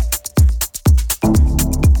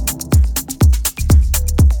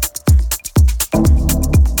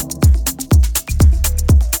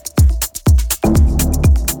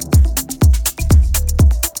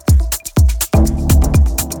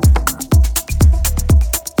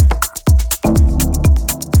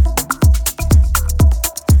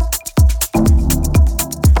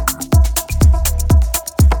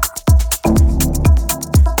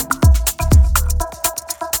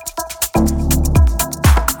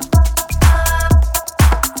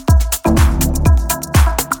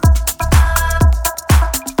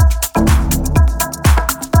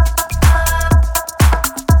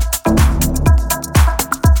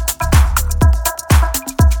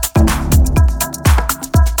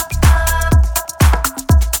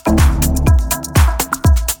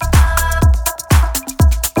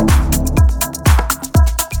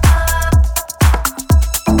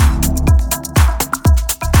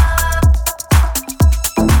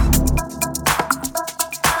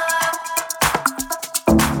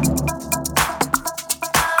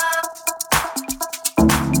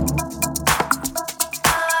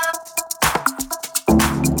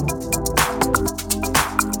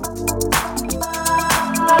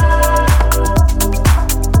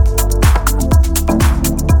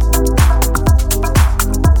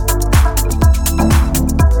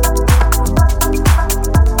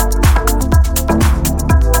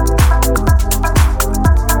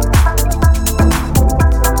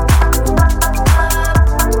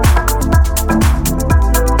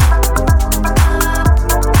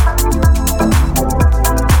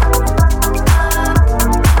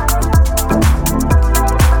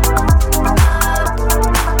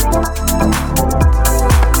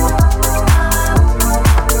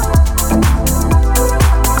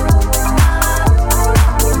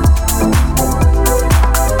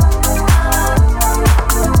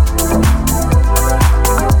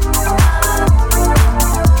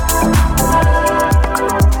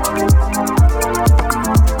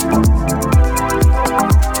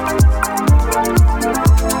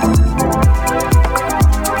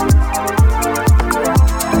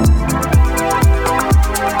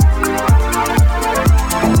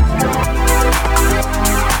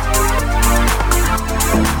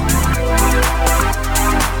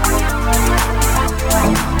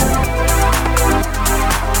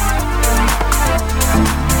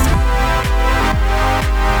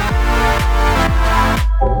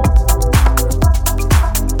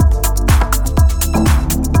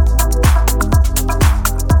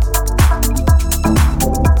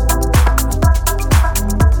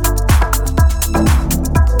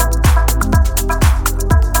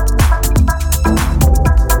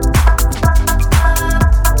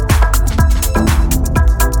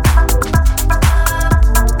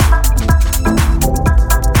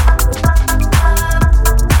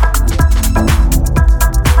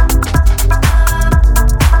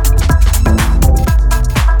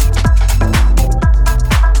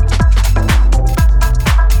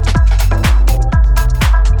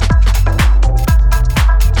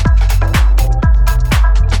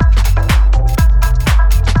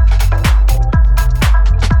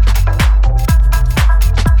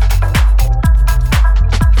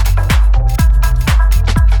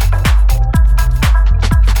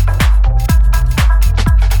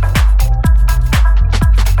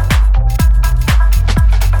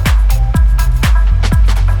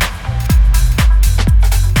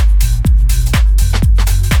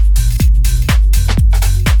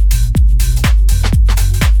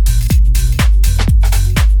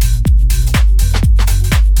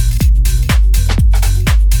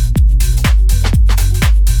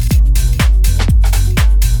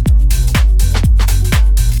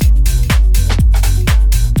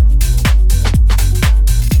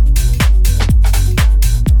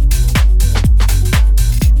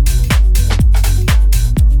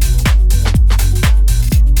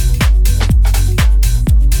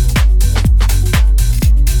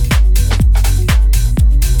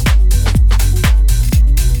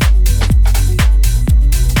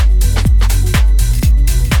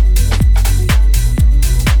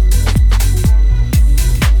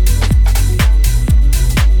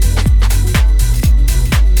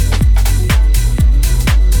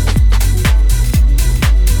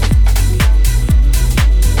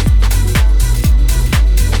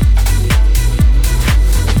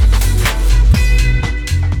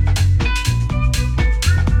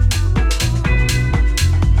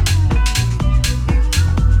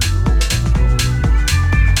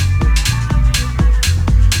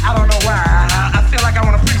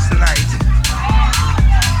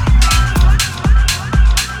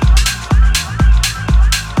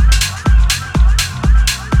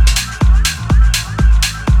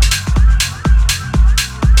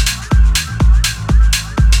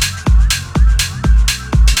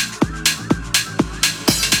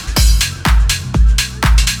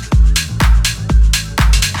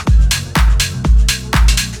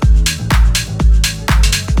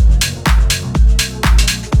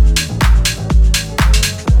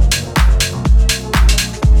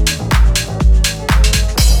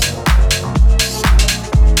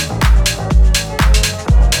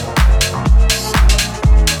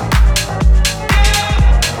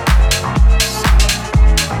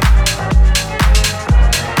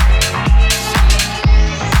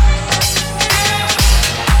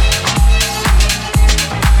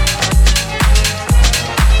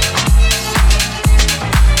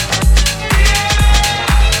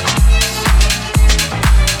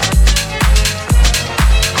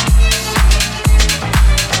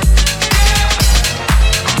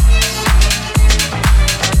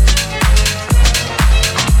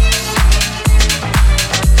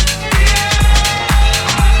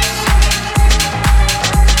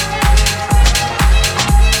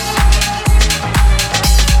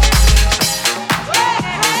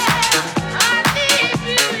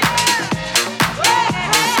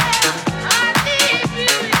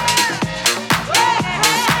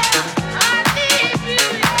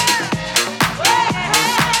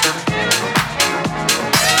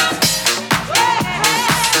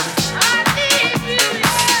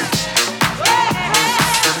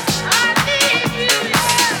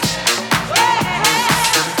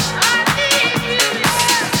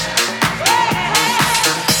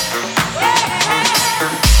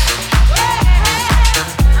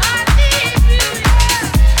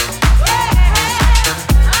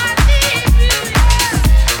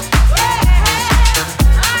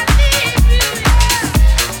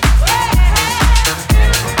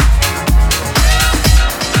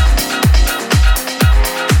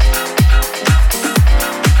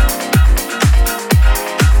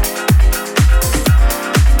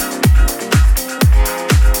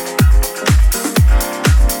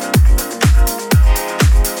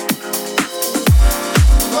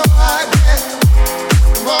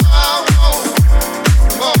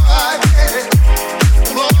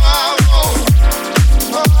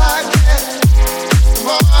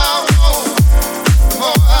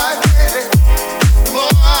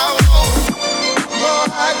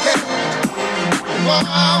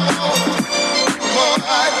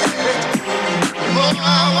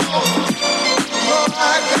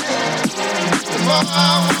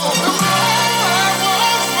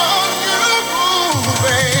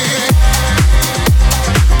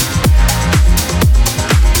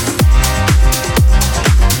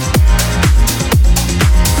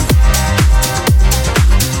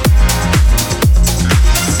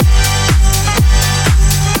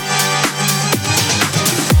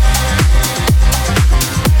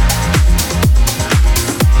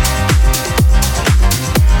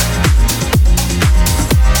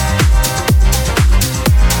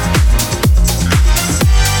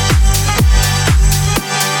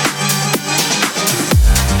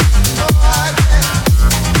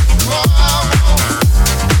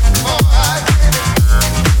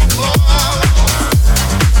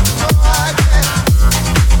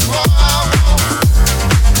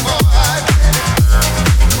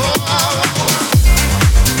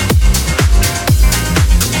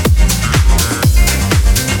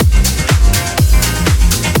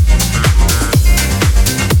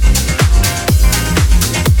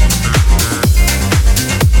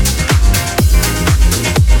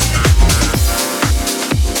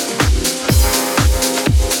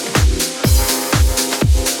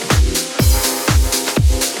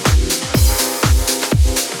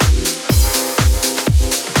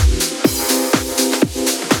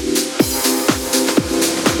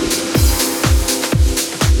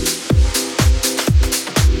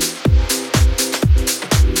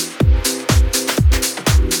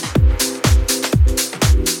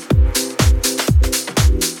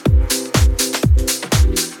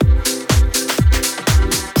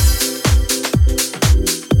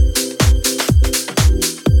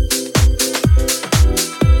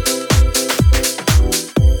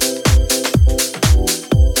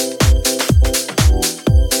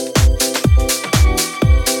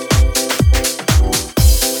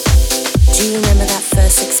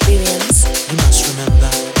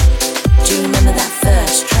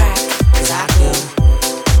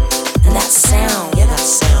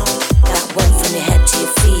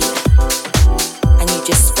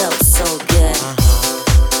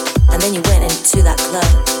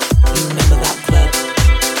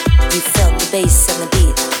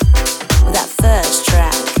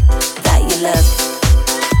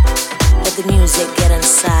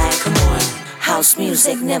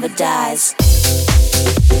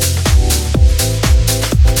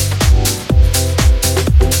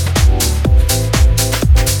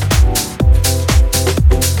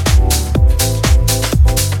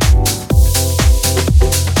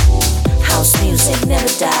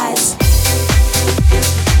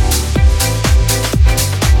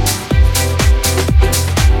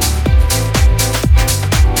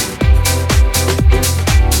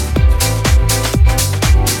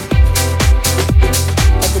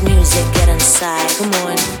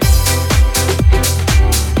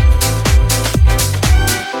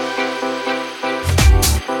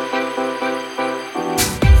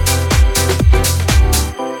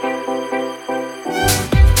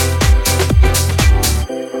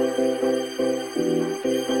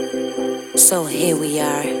 So here we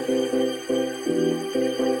are.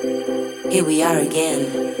 Here we are again.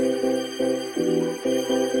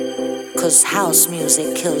 'Cause house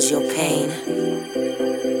music kills your pain,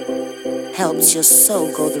 helps your soul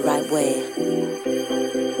go the right way.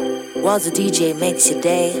 While the DJ makes your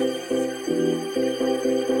day,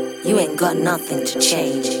 you ain't got nothing to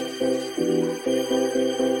change.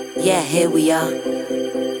 Yeah, here we are.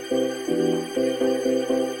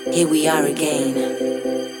 Here we are again.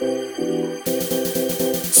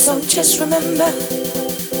 So just remember,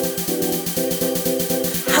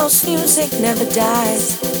 house music never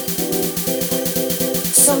dies.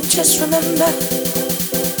 So just remember,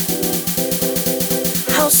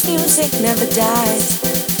 house music never dies.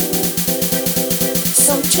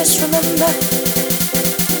 So just remember,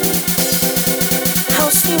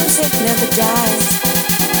 house music never dies.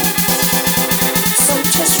 So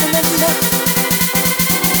just remember,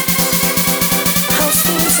 house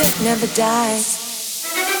music never dies.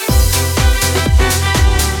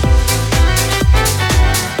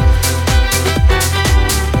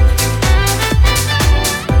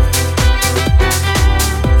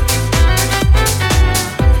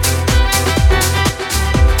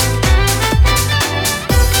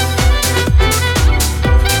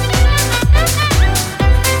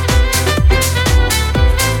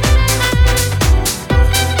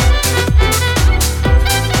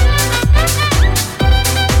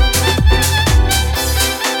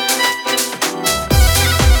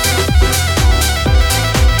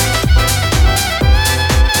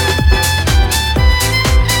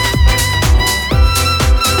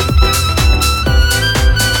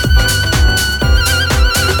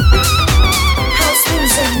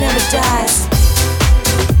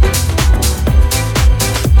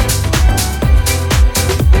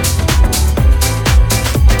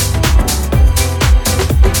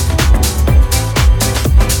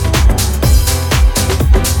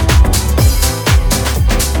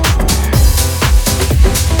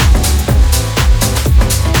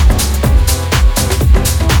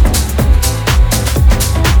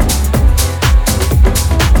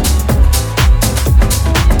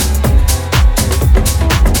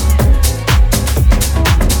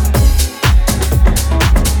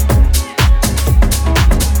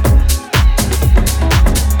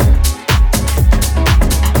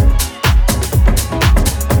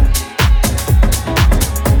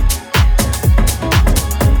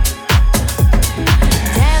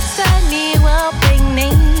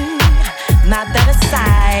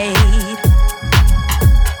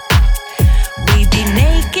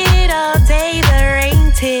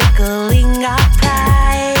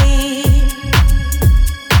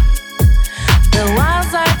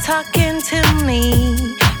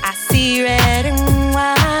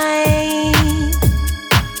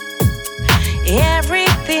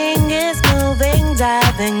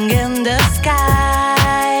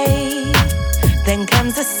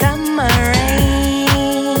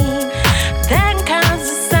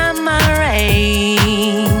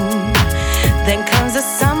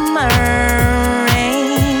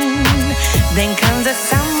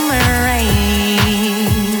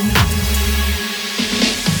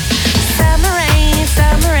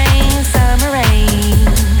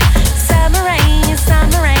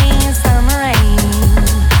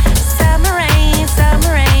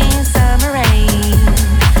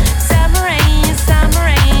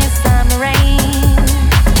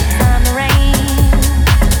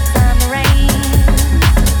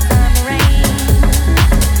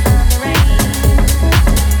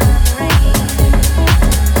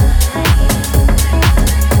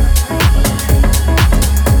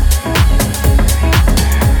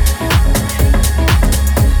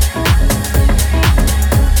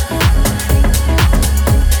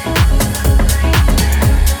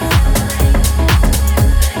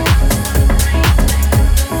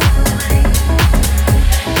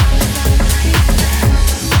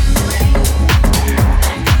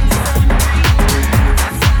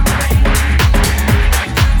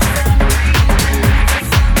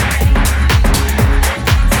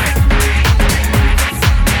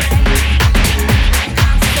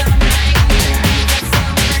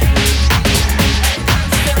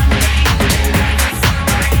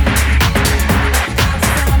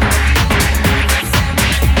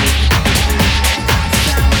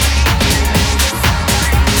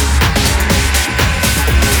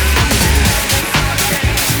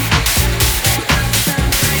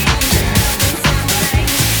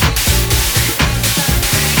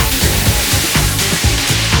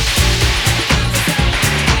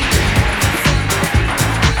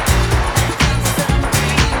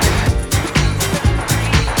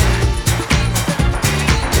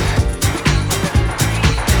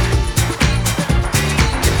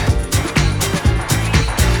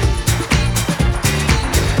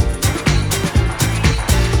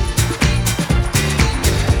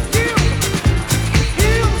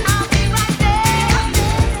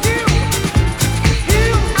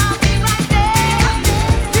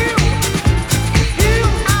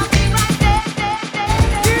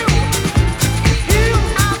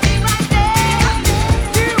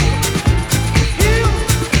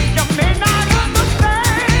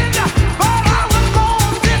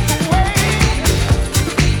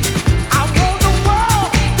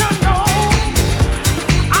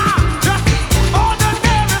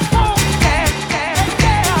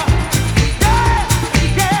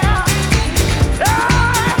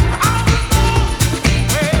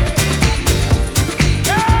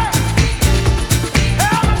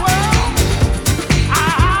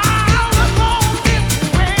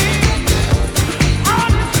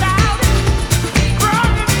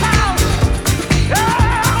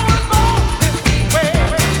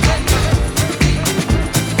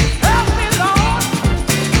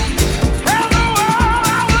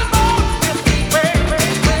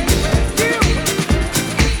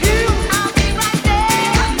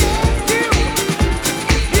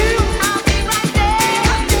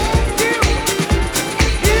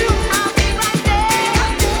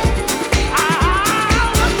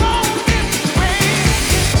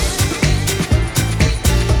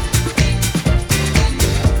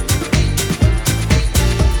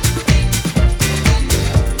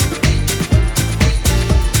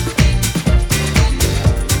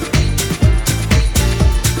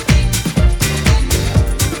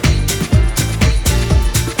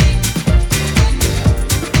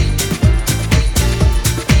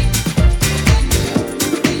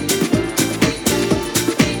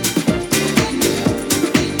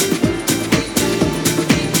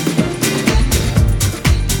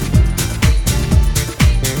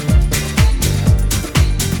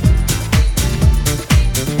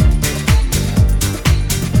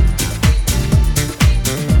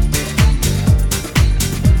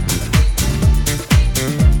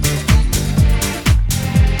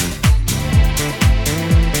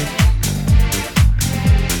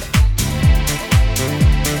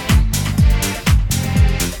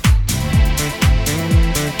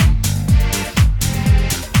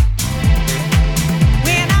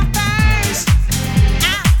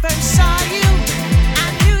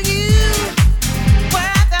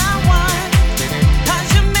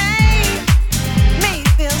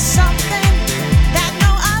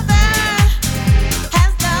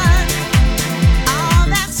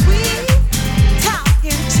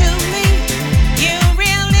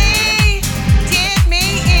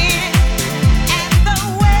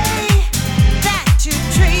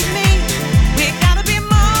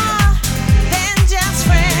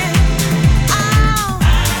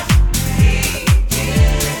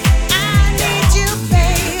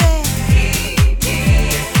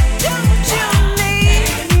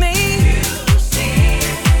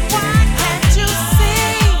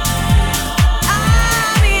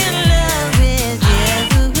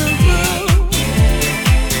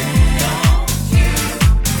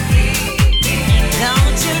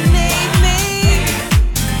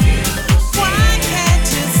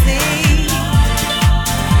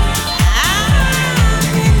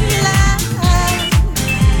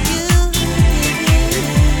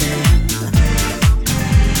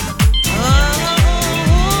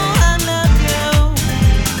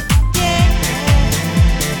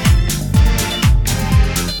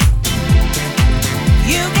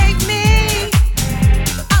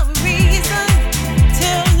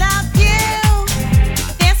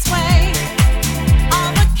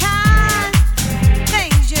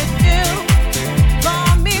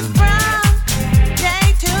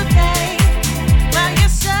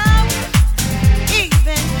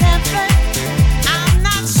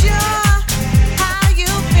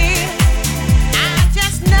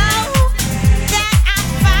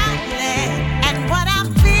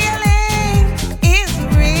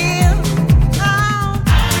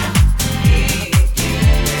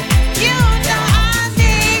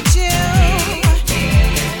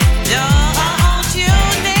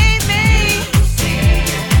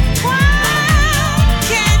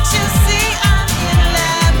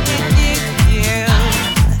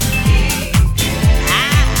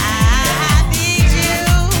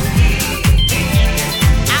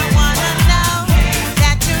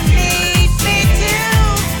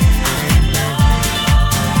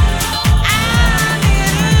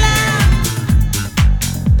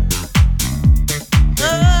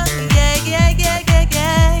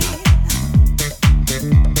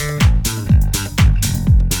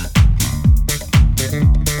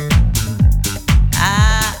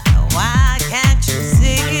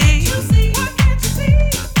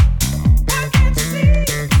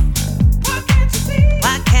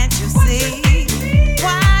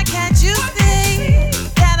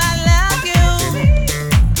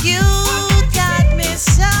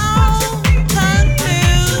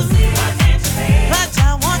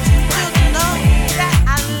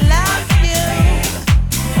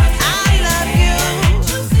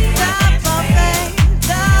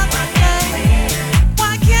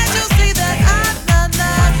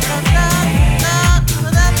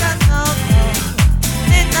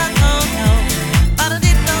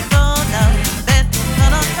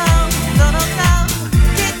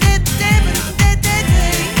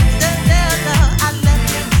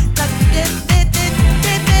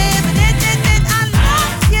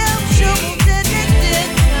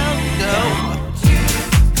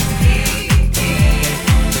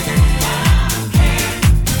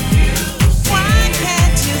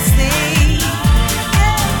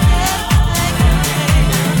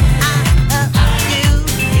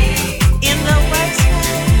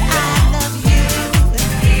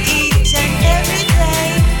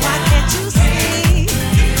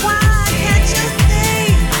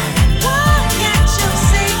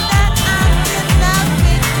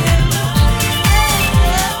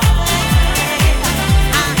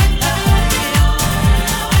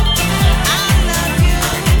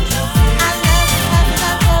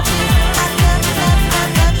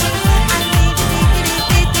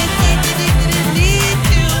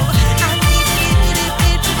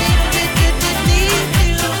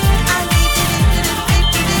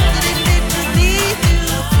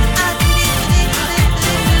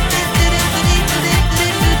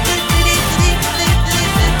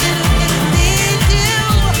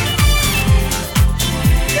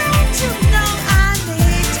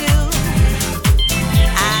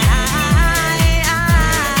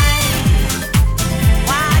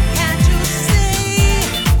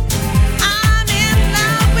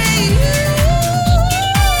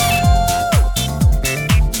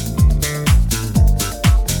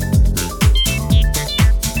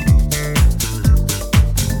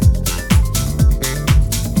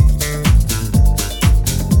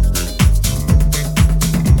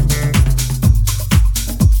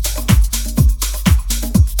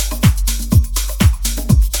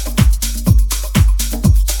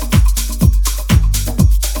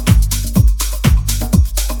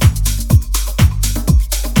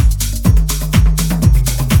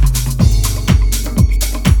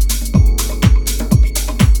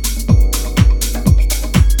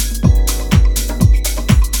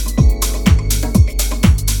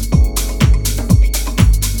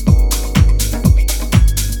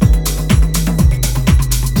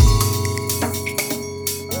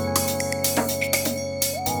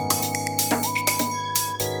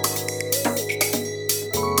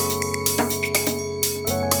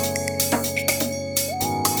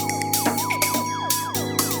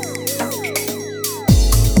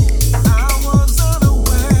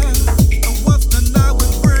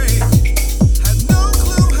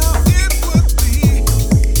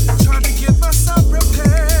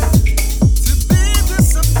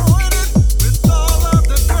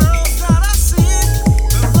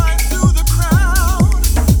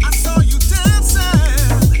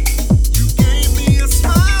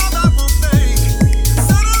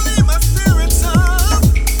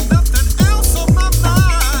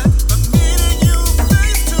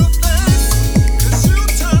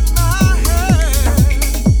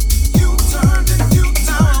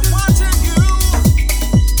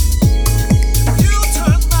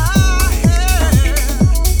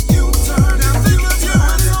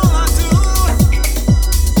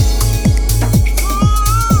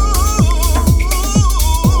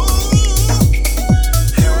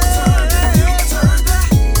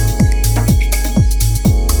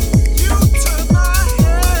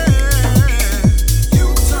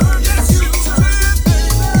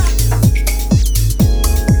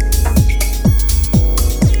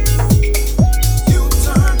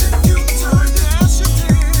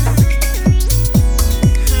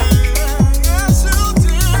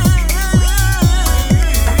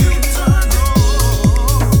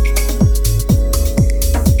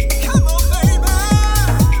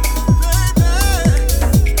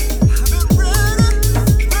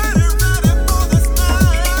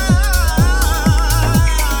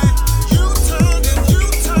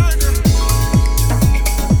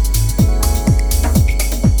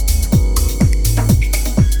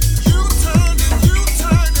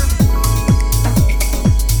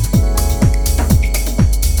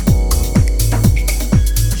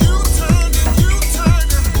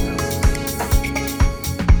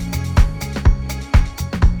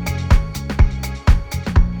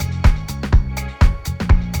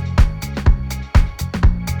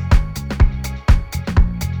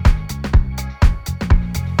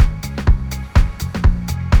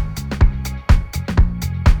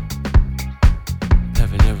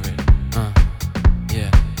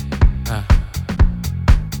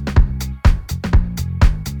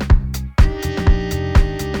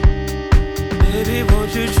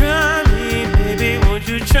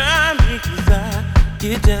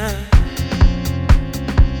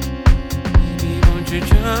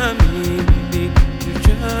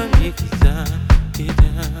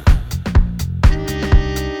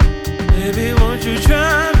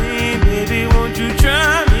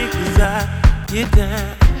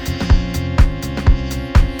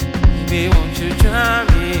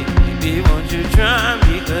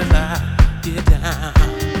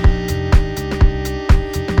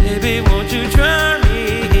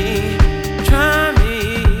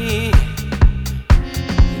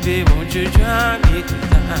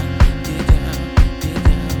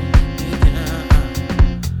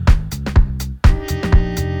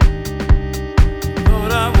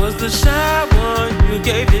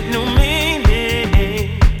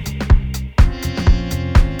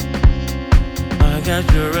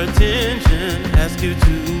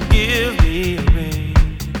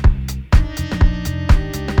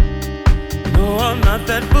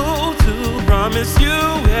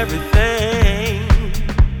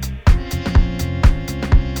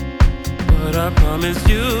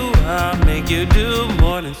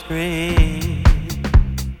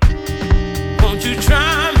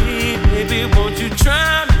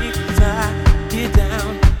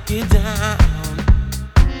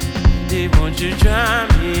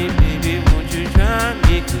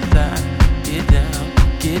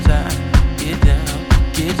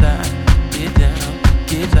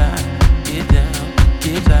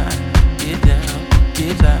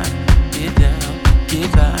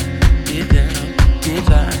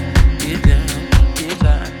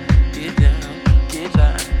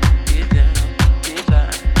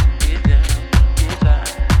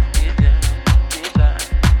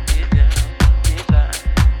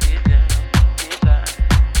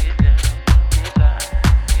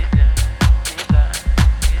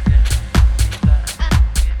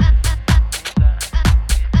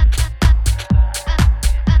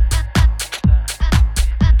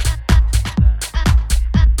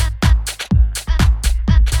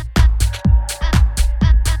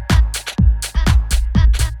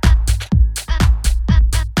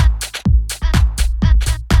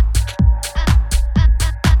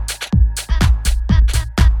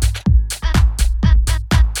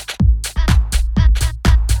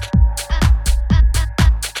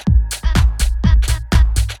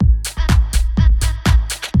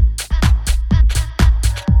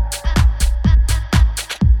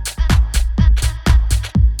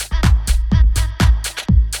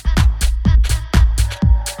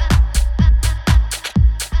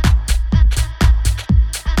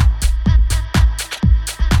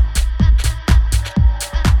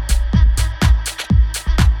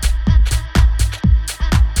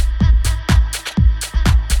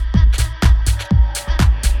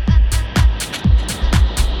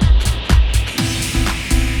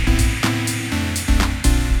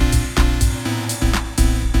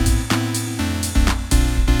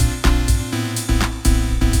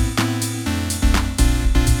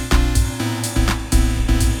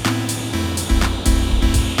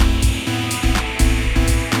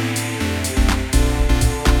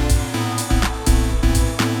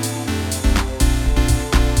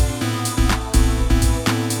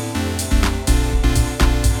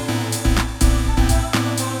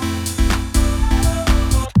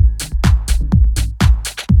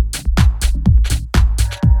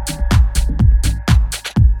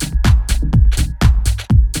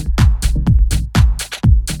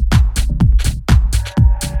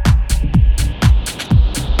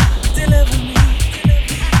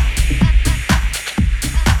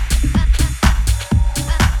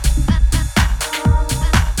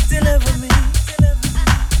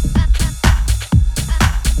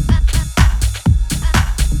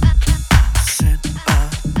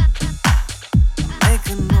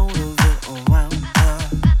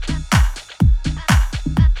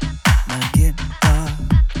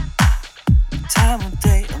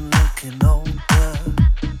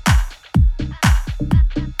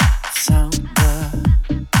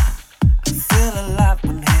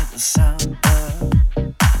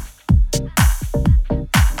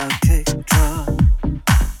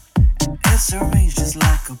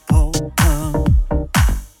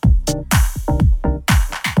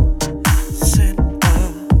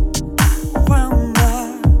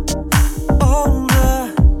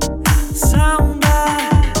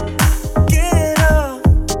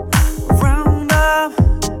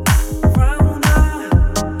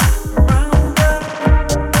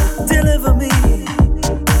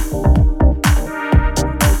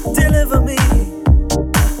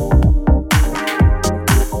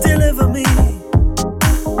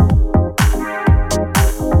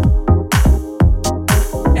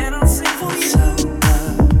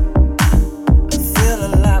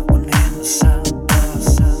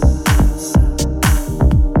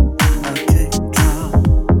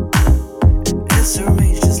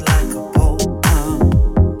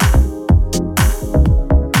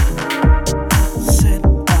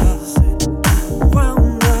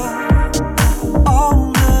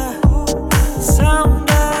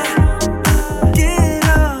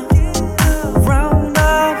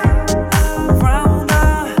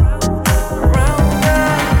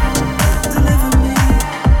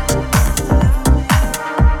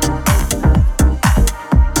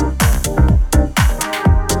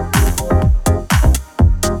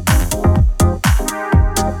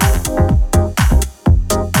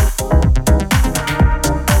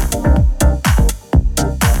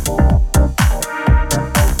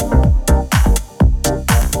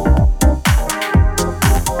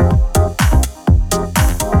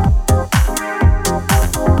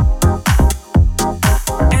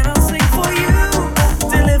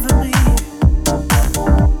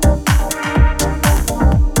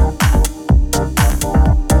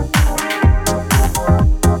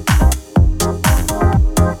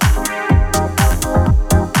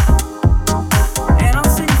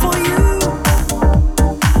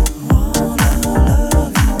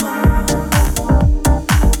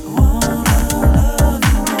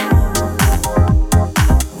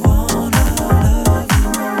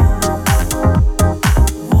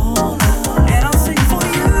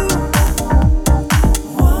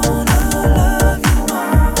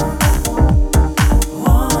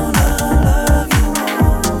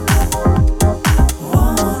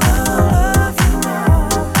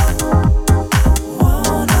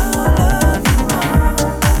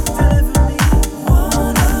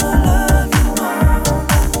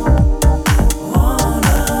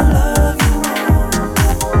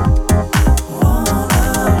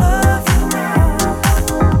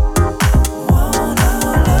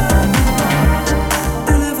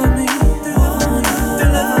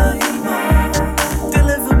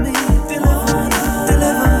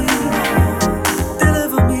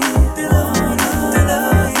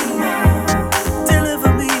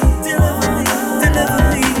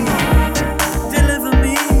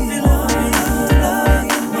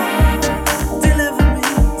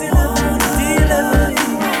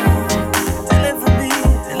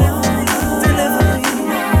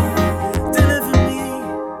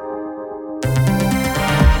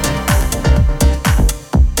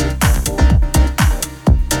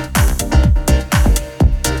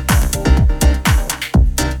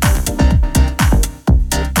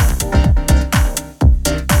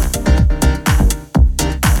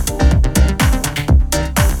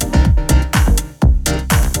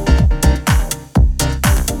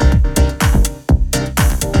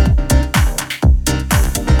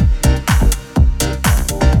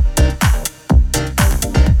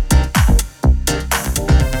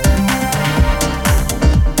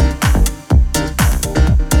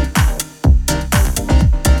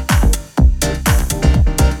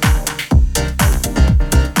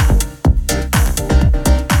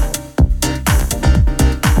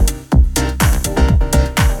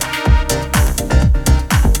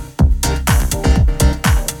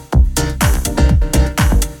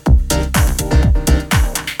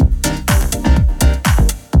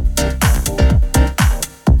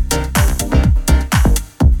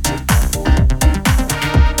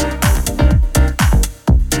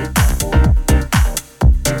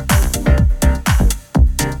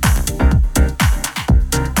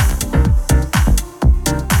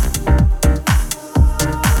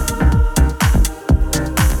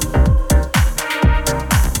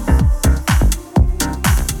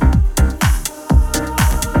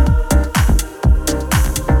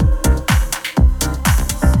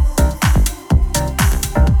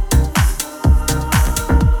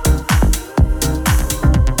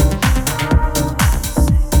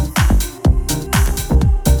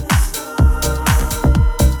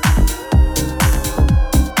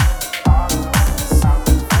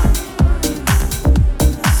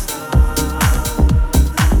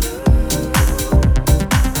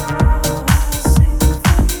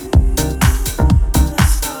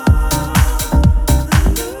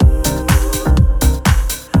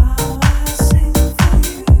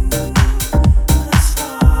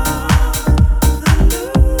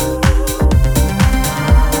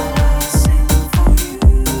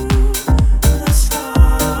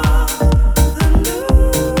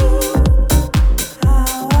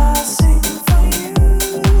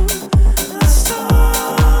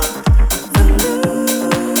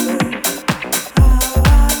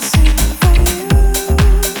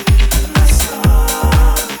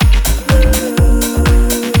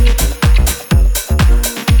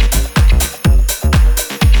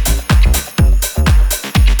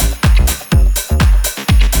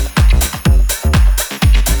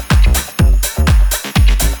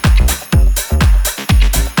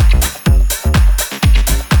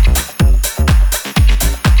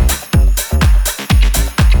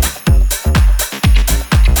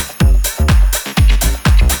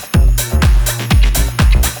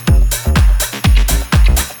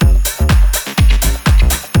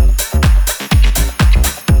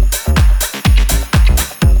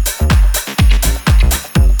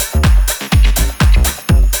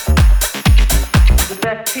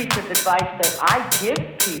 advice that I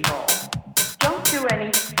give people, don't do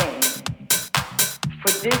anything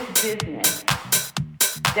for this business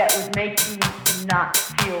that would make you not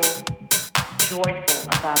feel joyful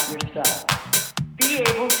about yourself. Be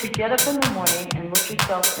able to get up in the morning and look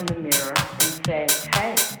yourself in the mirror and say,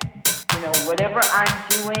 hey, you know, whatever I'm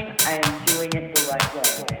doing, I am doing it the right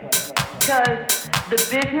way. Because the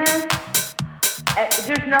business,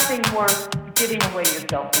 there's nothing worth giving away your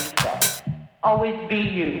self-respect. Always be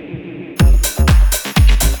you.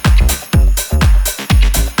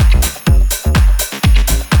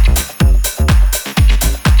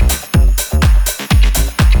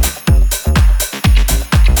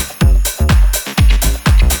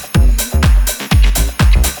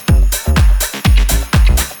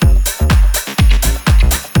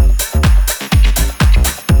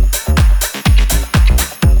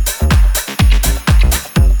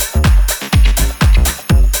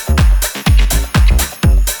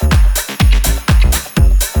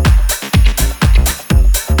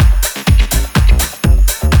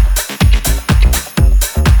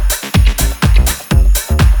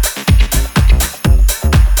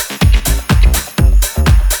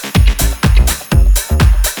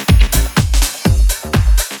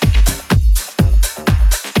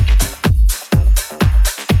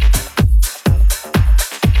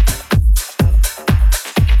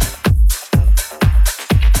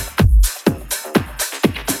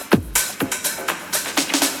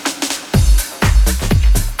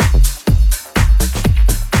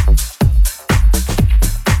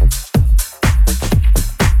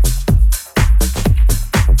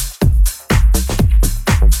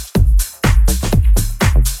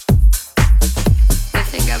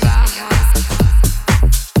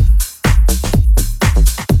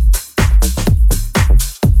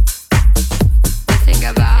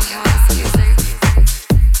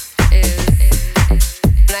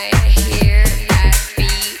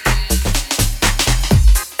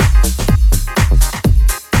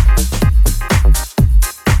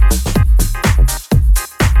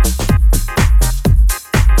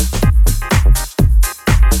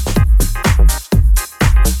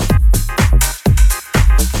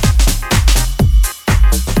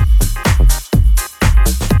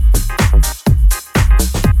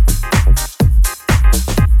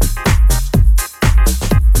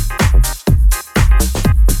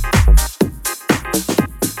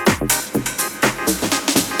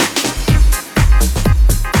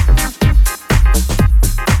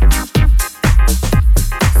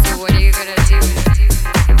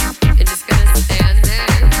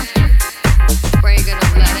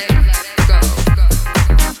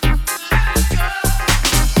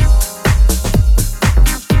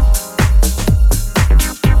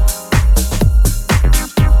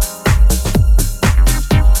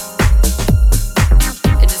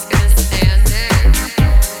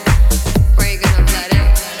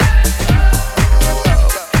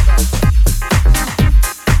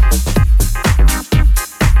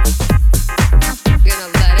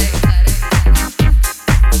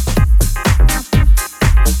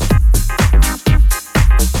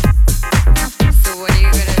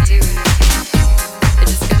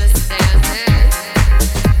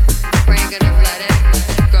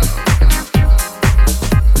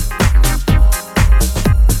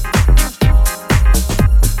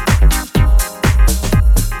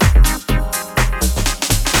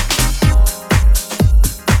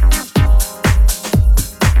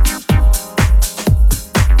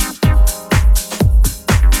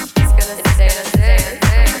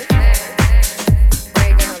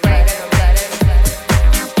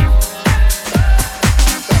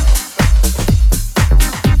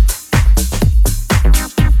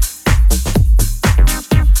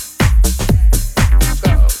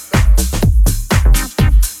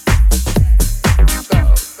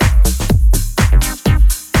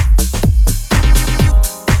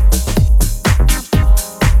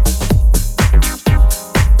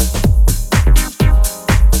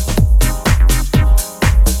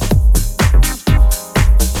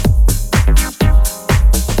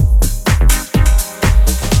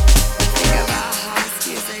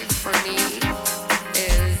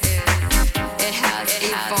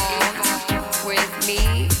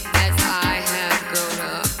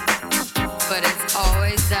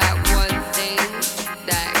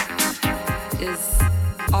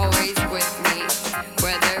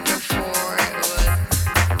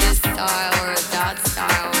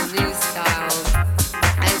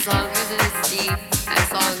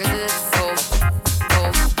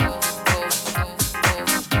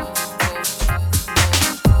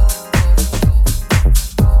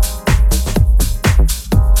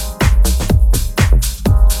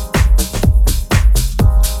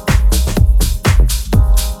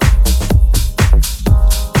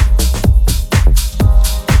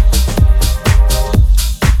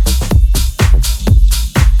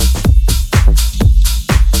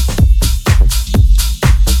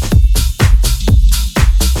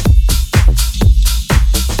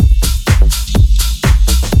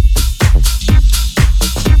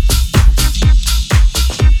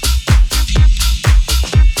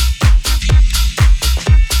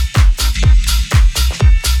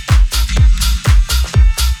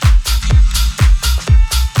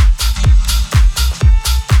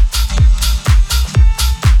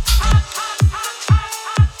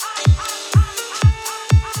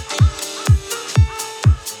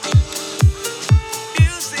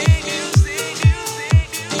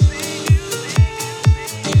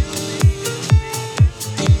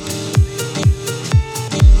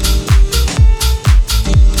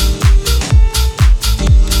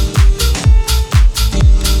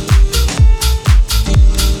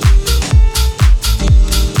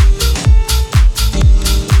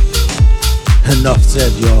 Enough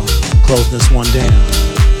said, y'all. Close this one down.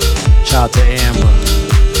 Shout out to Amber,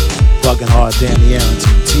 Buggin' Hard, Danny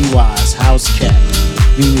Arrington, T-Wise, House Cat.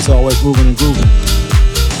 Mimi's always moving and grooving.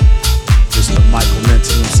 Mr. Michael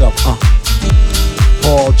Minton himself,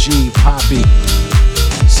 Paul G, Poppy,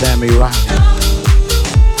 Sammy Rock,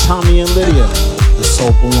 Tommy and Lydia, the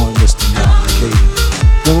soulful one, Mr. Mark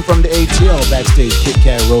McCabe. Woman from the ATL, backstage, Kit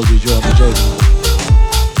Kat, Rosie, Jordan, Jason.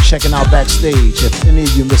 Checking out backstage. If any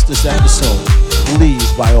of you missed this episode,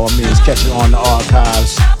 please, by all means, catch it on the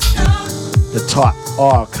archives. The Talk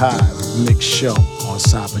Archive Mix Show on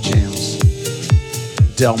Cyber Jams.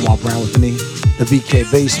 Delmar Brown with me, the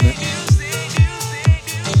BK Basement.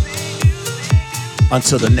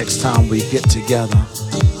 Until the next time we get together,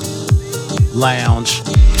 lounge.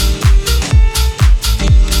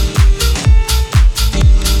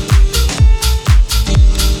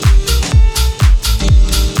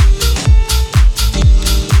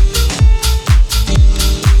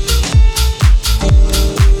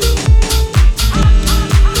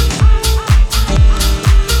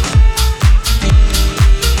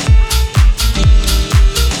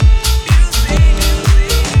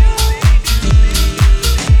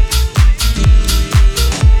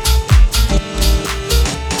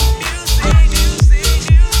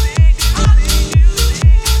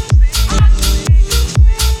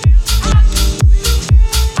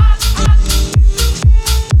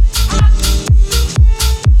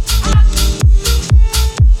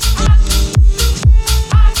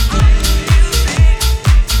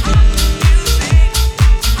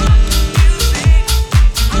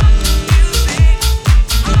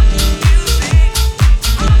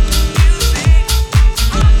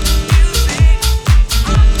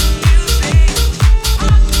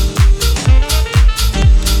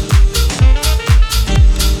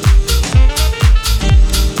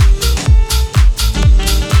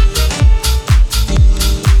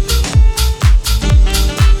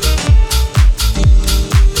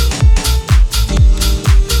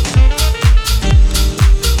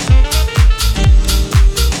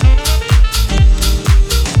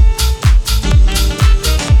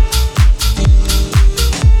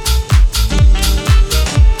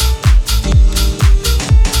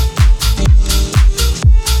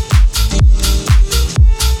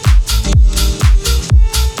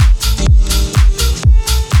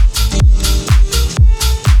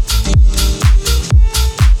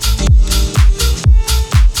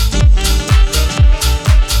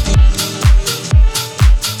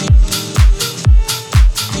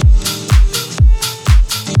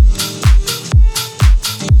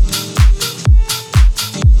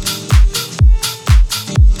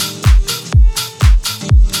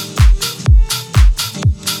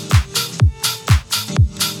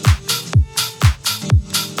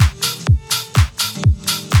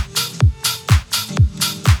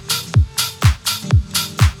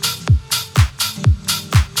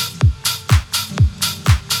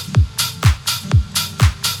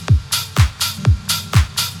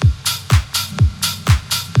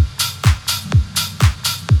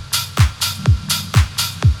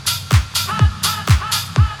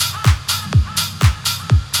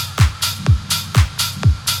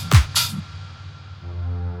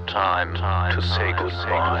 Time to say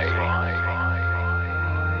goodbye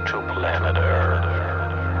to planet Earth.